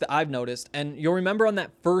 or at least that I've noticed. And you'll remember on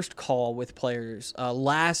that first call with players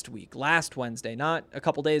last Wednesday, not a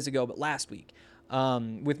couple days ago, but last week,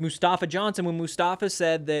 with Mustafa Johnson, when Mustafa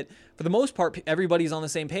said that for the most part, everybody's on the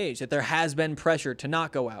same page, that there has been pressure to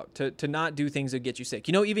not go out, to not do things that get you sick.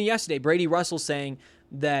 Even yesterday, Brady Russell saying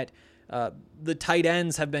that the tight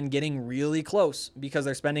ends have been getting really close because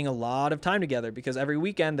they're spending a lot of time together, because every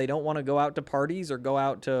weekend they don't want to go out to parties or go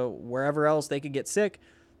out to wherever else they could get sick.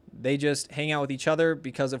 They just hang out with each other,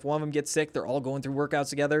 because if one of them gets sick, they're all going through workouts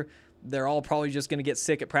together. They're all probably just going to get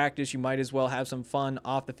sick at practice. You might as well have some fun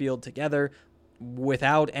off the field together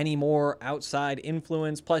without any more outside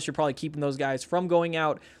influence. Plus, you're probably keeping those guys from going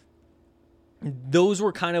out. Those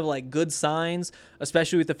were kind of like good signs,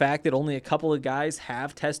 especially with the fact that only a couple of guys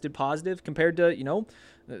have tested positive compared to,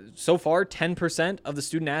 so far 10% of the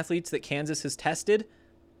student athletes that Kansas has tested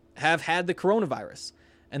have had the coronavirus.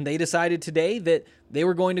 And they decided today that they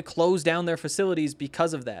were going to close down their facilities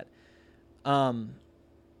because of that.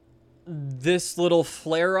 This little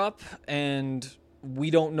flare-up, and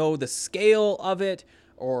we don't know the scale of it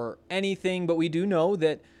or anything, but we do know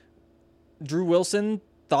that Drew Wilson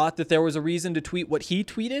thought that there was a reason to tweet what he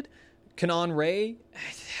tweeted. Kanan Ray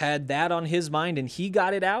had that on his mind, and he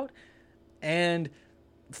got it out. And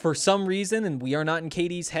for some reason, and we are not in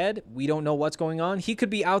KD's head, we don't know what's going on, he could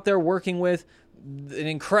be out there working with an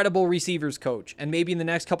incredible receivers coach. And maybe in the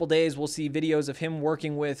next couple days, we'll see videos of him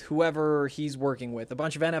working with whoever he's working with. A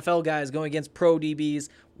bunch of NFL guys going against pro DBs.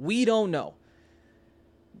 We don't know.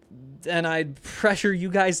 And I'd pressure you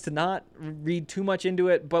guys to not read too much into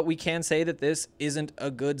it, but we can say that this isn't a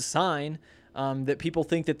good sign, that people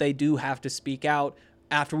think that they do have to speak out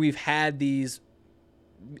after we've had these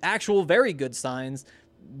actual very good signs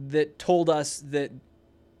that told us that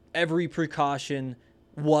every precaution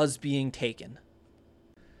was being taken.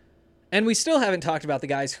 And we still haven't talked about the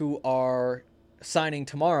guys who are signing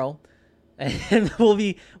tomorrow, and we'll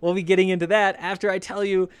be getting into that after I tell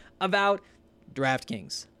you about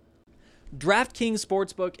DraftKings. DraftKings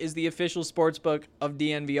Sportsbook is the official sportsbook of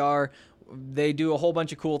DNVR. They do a whole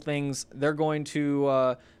bunch of cool things. They're going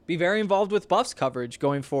to be very involved with Buffs coverage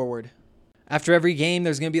going forward. After every game,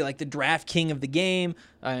 there's going to be like the Draft King of the game.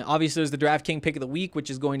 Obviously, there's the Draft King Pick of the Week, which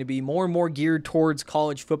is going to be more and more geared towards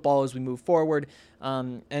college football as we move forward.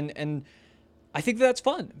 And I think that's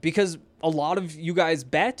fun because a lot of you guys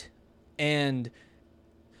bet, and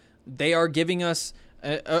they are giving us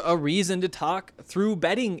a reason to talk through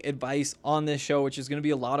betting advice on this show, which is going to be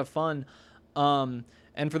a lot of fun. And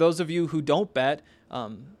for those of you who don't bet,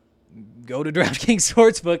 go to DraftKings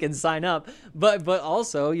Sportsbook and sign up. But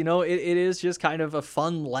also, you know, it is just kind of a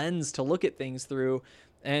fun lens to look at things through.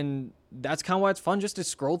 And that's kind of why it's fun just to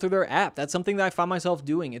scroll through their app. That's something that I find myself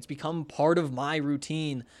doing. It's become part of my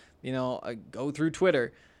routine. You know, I go through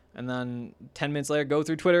Twitter, and then 10 minutes later, go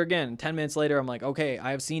through Twitter again. 10 minutes later, I'm like, okay,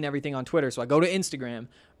 I have seen everything on Twitter, so I go to Instagram.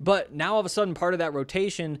 But now all of a sudden, part of that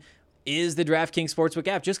rotation is the DraftKings Sportsbook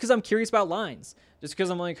app, just because I'm curious about lines. Just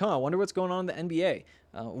because I'm like, I wonder what's going on in the NBA.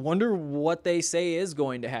 Wonder what they say is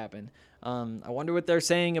going to happen. I wonder what they're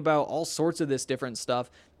saying about all sorts of this different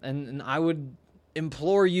stuff. And I would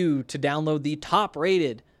implore you to download the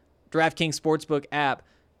top-rated DraftKings Sportsbook app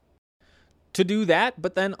to do that,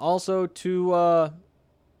 but then also to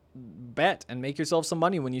bet and make yourself some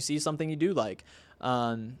money when you see something you do like.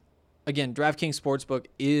 Again, DraftKings Sportsbook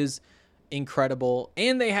is incredible,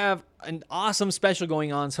 and they have an awesome special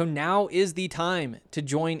going on, so now is the time to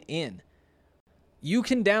join in. You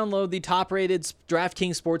can download the top-rated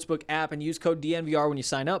DraftKings Sportsbook app and use code DNVR when you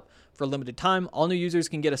sign up. For a limited time, all new users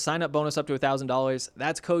can get a sign-up bonus up to $1,000.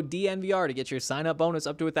 That's code DNVR to get your sign-up bonus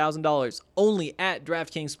up to $1,000, only at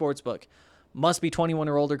DraftKings Sportsbook. Must be 21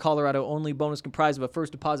 or older. Colorado only. Bonus comprised of a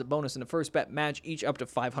first deposit bonus and a first bet match, each up to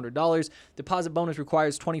 $500. Deposit bonus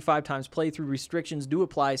requires 25 times playthrough. Restrictions do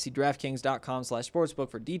apply. See DraftKings.com/sportsbook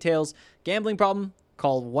for details. Gambling problem?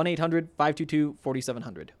 Call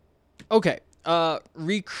 1-800-522-4700. Okay,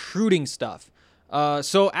 recruiting stuff.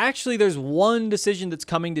 So actually there's one decision that's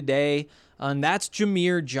coming today, and that's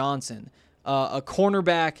Jameer Johnson, a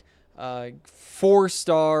cornerback,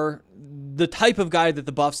 4-star, the type of guy that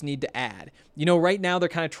the Buffs need to add. You know, right now they're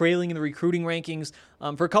kind of trailing in the recruiting rankings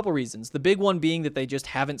for a couple reasons. The big one being that they just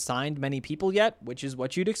haven't signed many people yet, which is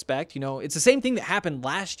what you'd expect. You know, it's the same thing that happened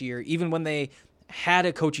last year, even when they had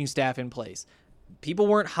a coaching staff in place. People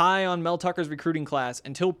weren't high on Mel Tucker's recruiting class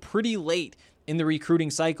until pretty late in the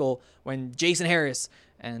recruiting cycle when Jason Harris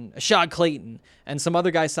and Ashad Clayton and some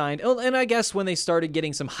other guys signed. And I guess when they started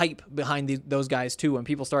getting some hype behind those guys too, when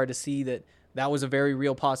people started to see that that was a very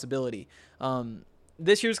real possibility.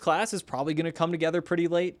 This year's class is probably going to come together pretty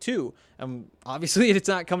late too. Obviously, it's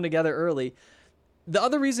not coming together early. The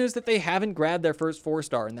other reason is that they haven't grabbed their first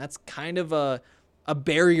 4-star, and that's kind of a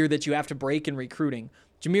barrier that you have to break in recruiting.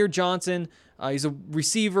 Jameer Johnson, he's a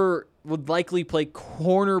receiver, would likely play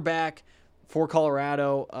cornerback for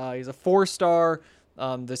Colorado. He's a 4-star,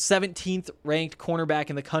 the 17th ranked cornerback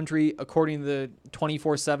in the country, according to the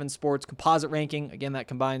 24/7 Sports composite ranking. Again, that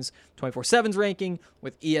combines 24/7's ranking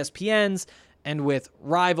with ESPN's and with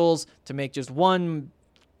Rivals to make just one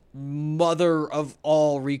mother of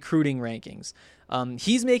all recruiting rankings.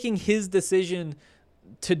 He's making his decision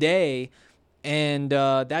today, and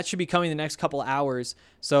that should be coming the next couple hours.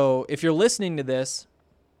 So if you're listening to this,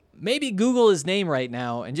 maybe Google his name right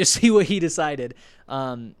now and just see what he decided.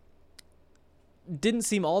 Didn't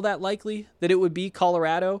seem all that likely that it would be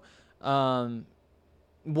Colorado. One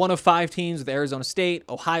of 5 teams with Arizona State,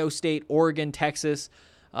 Ohio State, Oregon, Texas.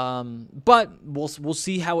 But we'll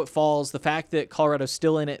see how it falls. The fact that Colorado's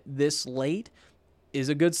still in it this late is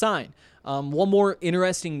a good sign. One more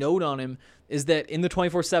interesting note on him is that in the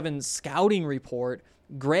 24/7 scouting report,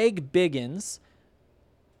 Greg Biggins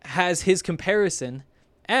has his comparison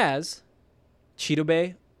as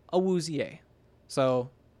Chidobe Awuzie. So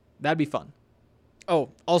that'd be fun. Oh,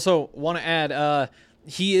 also want to add,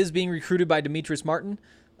 he is being recruited by Demetrius Martin,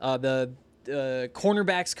 the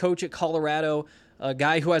cornerbacks coach at Colorado, a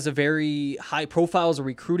guy who has a very high profile as a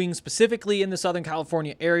recruiting, specifically in the Southern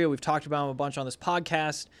California area. We've talked about him a bunch on this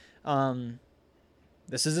podcast.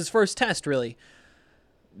 This is his first test, really.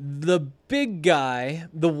 The big guy,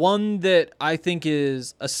 the one that I think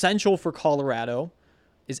is essential for Colorado,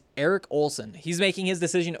 is Eric Olson. He's making his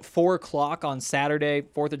decision at 4 o'clock on Saturday,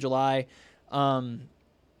 4th of July.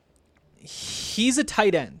 He's a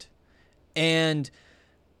tight end, and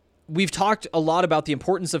we've talked a lot about the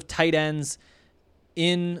importance of tight ends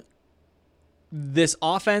in this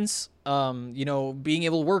offense. Being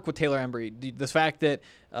able to work with Taylor Embry, the fact that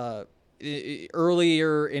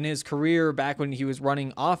earlier in his career, back when he was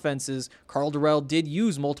running offenses, Karl Dorrell did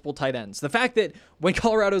use multiple tight ends. The fact that when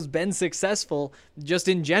Colorado's been successful, just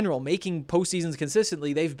in general, making postseasons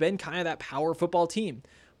consistently, they've been kind of that power football team.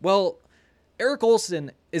 Well, Eric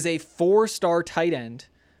Olson is a 4-star tight end,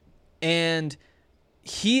 and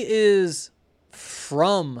he is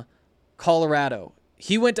from Colorado.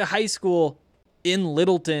 He went to high school in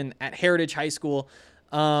Littleton at Heritage High School.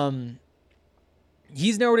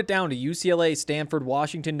 He's narrowed it down to UCLA, Stanford,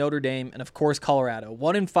 Washington, Notre Dame, and of course Colorado.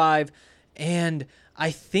 1-5, and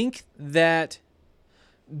I think that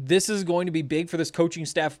this is going to be big for this coaching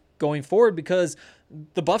staff going forward, because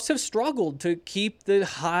the Buffs have struggled to keep the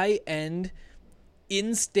high-end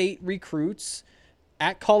in-state recruits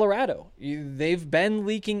at Colorado. They've been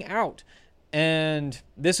leaking out, and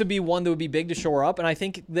this would be one that would be big to shore up. And I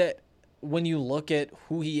think that when you look at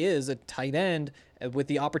who he is, a tight end, with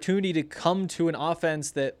the opportunity to come to an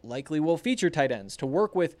offense that likely will feature tight ends, to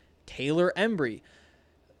work with Taylor Embry,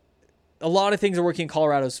 a lot of things are working in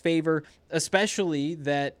Colorado's favor, especially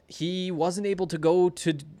that he wasn't able to go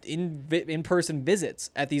to in-person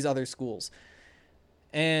visits at these other schools.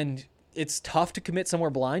 And it's tough to commit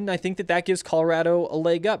somewhere blind. And I think that gives Colorado a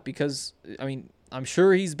leg up, because, I mean, I'm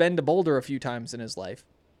sure he's been to Boulder a few times in his life.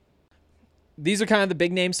 These are kind of the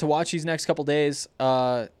big names to watch these next couple days.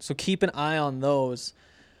 So keep an eye on those.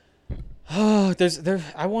 I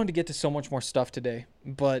wanted to get to so much more stuff today,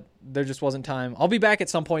 but there just wasn't time. I'll be back at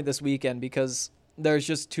some point this weekend because there's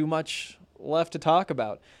just too much left to talk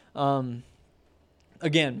about.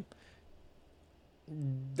 Again,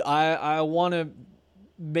 I want to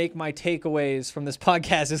make my takeaways from this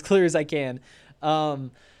podcast as clear as I can.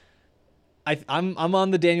 I'm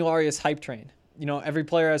on the Daniel Arias hype train. You know, every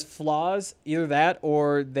player has flaws, either that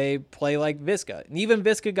or they play like Visca. And even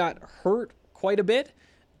Visca got hurt quite a bit,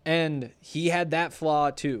 and he had that flaw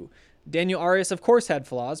too. Daniel Arias, of course, had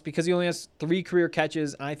flaws because he only has 3 career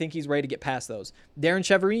catches, and I think he's ready to get past those. Darren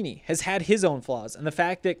Chiaverini has had his own flaws, and the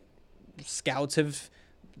fact that scouts have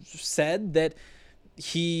said that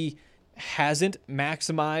he hasn't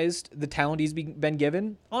maximized the talent he's been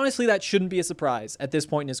given, honestly, that shouldn't be a surprise at this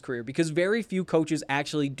point in his career, because very few coaches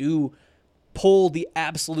actually do pull the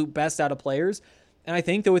absolute best out of players. And I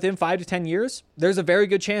think that within 5 to 10 years, there's a very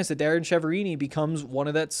good chance that Darren Chiaverini becomes one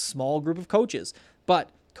of that small group of coaches. But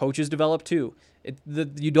coaches develop too.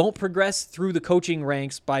 You don't progress through the coaching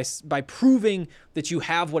ranks by proving that you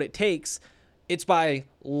have what it takes. It's by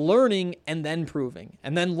learning and then proving,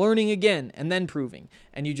 and then learning again and then proving.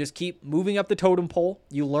 And you just keep moving up the totem pole.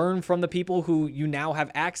 You learn from the people who you now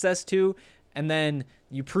have access to, and then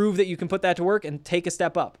you prove that you can put that to work and take a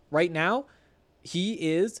step up. Right now, he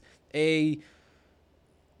is a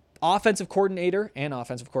offensive coordinator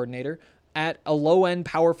at a low-end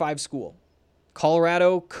Power 5 school.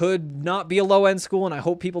 Colorado could not be a low-end school, and I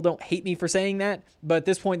hope people don't hate me for saying that, but at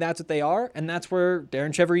this point, that's what they are, and that's where Darren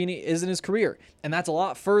Chiaverini is in his career. And that's a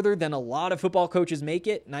lot further than a lot of football coaches make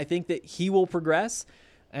it, and I think that he will progress,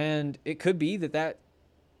 and it could be that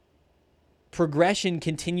progression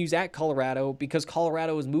continues at Colorado because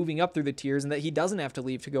Colorado is moving up through the tiers and that he doesn't have to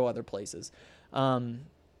leave to go other places.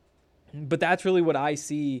 But that's really what I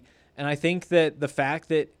see. And I think that the fact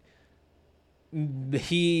that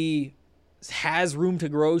he has room to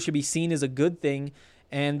grow should be seen as a good thing.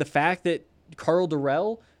 And the fact that Karl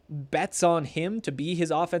Dorrell bets on him to be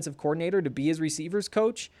his offensive coordinator, to be his receivers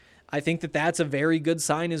coach, I think that that's a very good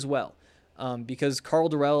sign as well. Because Karl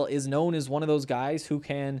Dorrell is known as one of those guys who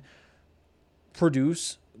can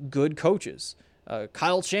produce good coaches.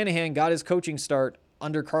 Kyle Shanahan got his coaching start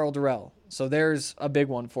under Karl Dorrell. So there's a big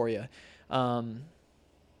one for you. I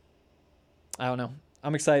don't know.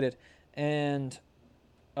 I'm excited. And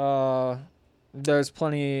there's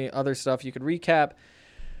plenty other stuff you could recap.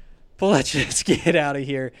 But let's just get out of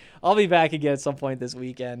here. I'll be back again at some point this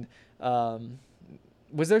weekend.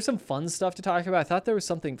 Was there some fun stuff to talk about? I thought there was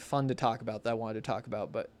something fun to talk about that I wanted to talk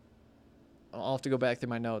about, but I'll have to go back through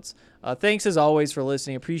my notes. Thanks as always for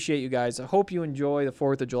listening. Appreciate you guys. I hope you enjoy the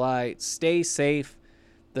 4th of July. Stay safe.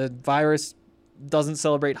 The virus doesn't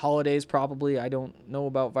celebrate holidays probably. I don't know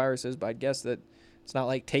about viruses, but I guess that it's not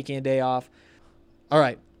like taking a day off. All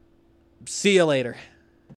right. See you later.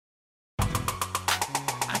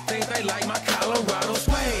 I think they like my Colorado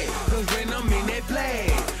swag, 'cause when I'm in that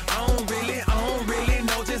flag, I don't really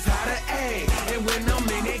know just how to act. And when I'm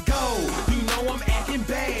in that goal, you know I'm acting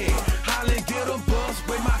bad. Holla, get a bus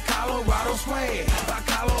with my Colorado swag. My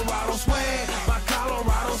Colorado swag, my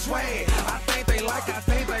Colorado swag. I think they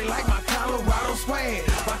like my Colorado swag.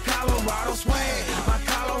 My Colorado swag, my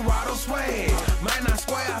Colorado swag. Might not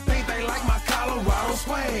swear, I think they like my Colorado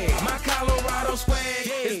swag. My Colorado swag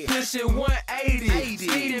It's pushing 180.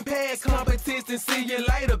 Speeding past competition, see you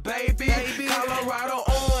later, baby. Colorado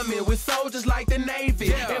Army with soldiers like the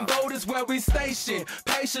Navy. And boat is where we station,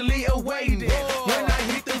 patiently awaiting. When I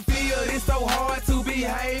hit the field, it's so hard to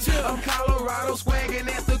behave. I'm Colorado swagging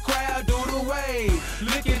as the crowd do the wave.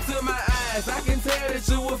 Look into my eyes, I can tell that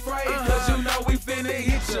you afraid. Cause you know we finna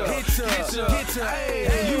hit ya.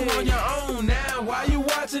 Hey, you on your own now, why you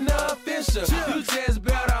watching the official? You just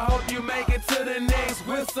better hope you make it to the next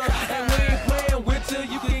whistle. And we ain't playing with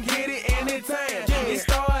you, you can get it anytime. It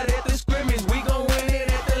started at the scrimmage, we gon' win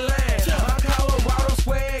it at the line. My Colorado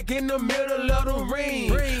swag in the middle of the ring.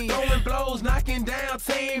 Throwing blows, knocking down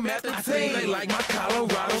team after team. They like my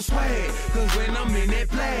Colorado swag, cause when I'm in that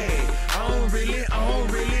play, I don't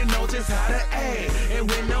really know just how to act. And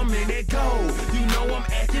when I'm in that goal, you know I'm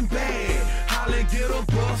acting bad. Holla, get a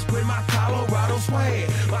bus with my Colorado swag.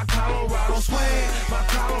 My Colorado swag, my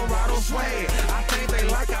Colorado swag. I think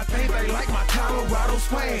they like my Colorado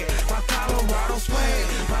swag. My Colorado swag,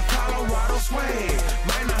 my Colorado swag.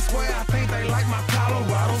 Man, I swear, I think they like my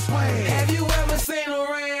Colorado swag. Have you ever seen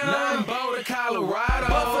around? I'm Boulder, Colorado.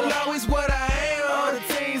 Buffalo is what I am. All the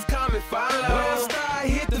teams come and follow. When I start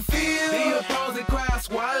hit the field, the opposing crowd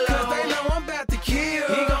swallow. Cause they know I'm about to kill.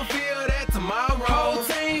 He gon' feel that tomorrow. Whole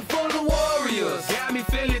team full of warriors. Got me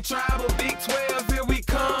feeling tribal. Big 12, here we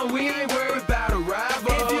come. We ain't worried about a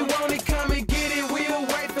rival. If you want it, come and get it. We'll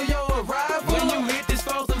wait for your arrival. When you hit this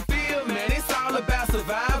Folsom field, man, it's all about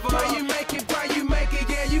survival. Pray you make it,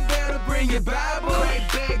 yeah, you better bring your Bible.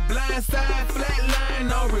 Crack back, blind side, flat line,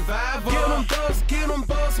 no revival. Get them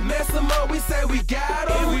bucks, mess them up, we say we got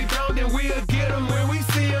them. If we don't, then we'll get them. When we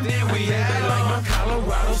see them, then we have them. Like my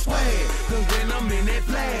Colorado swag, cause when I'm in that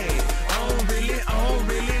flag, I don't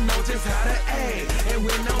really know just how to act. And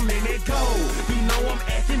when I'm in that goal, you know I'm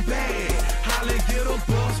acting bad. Holla, get a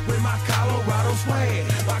bus with my Colorado swag.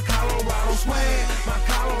 My Colorado swag, my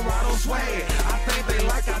Colorado swag. I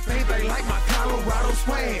think they like my Colorado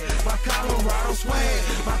swag. My Colorado swag,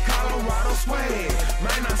 my Colorado swag.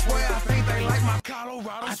 Man, I swear, I think they like my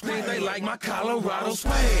Colorado swag. I think they like my Colorado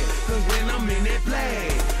swag. Cause when I'm in that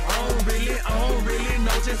flag, I don't really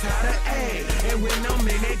know just how to act. And when I'm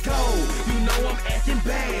in that goal, you know I'm acting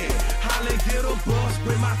bad. Holla, get a bus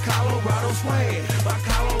with my Colorado swag. My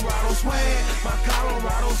Colorado swag, my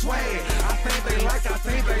Colorado swag. I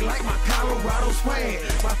think they like my Colorado swag.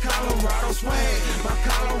 My Colorado swag, my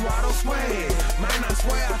Colorado swag. Man, I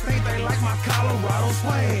swear, I think they like my Colorado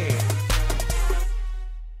swag.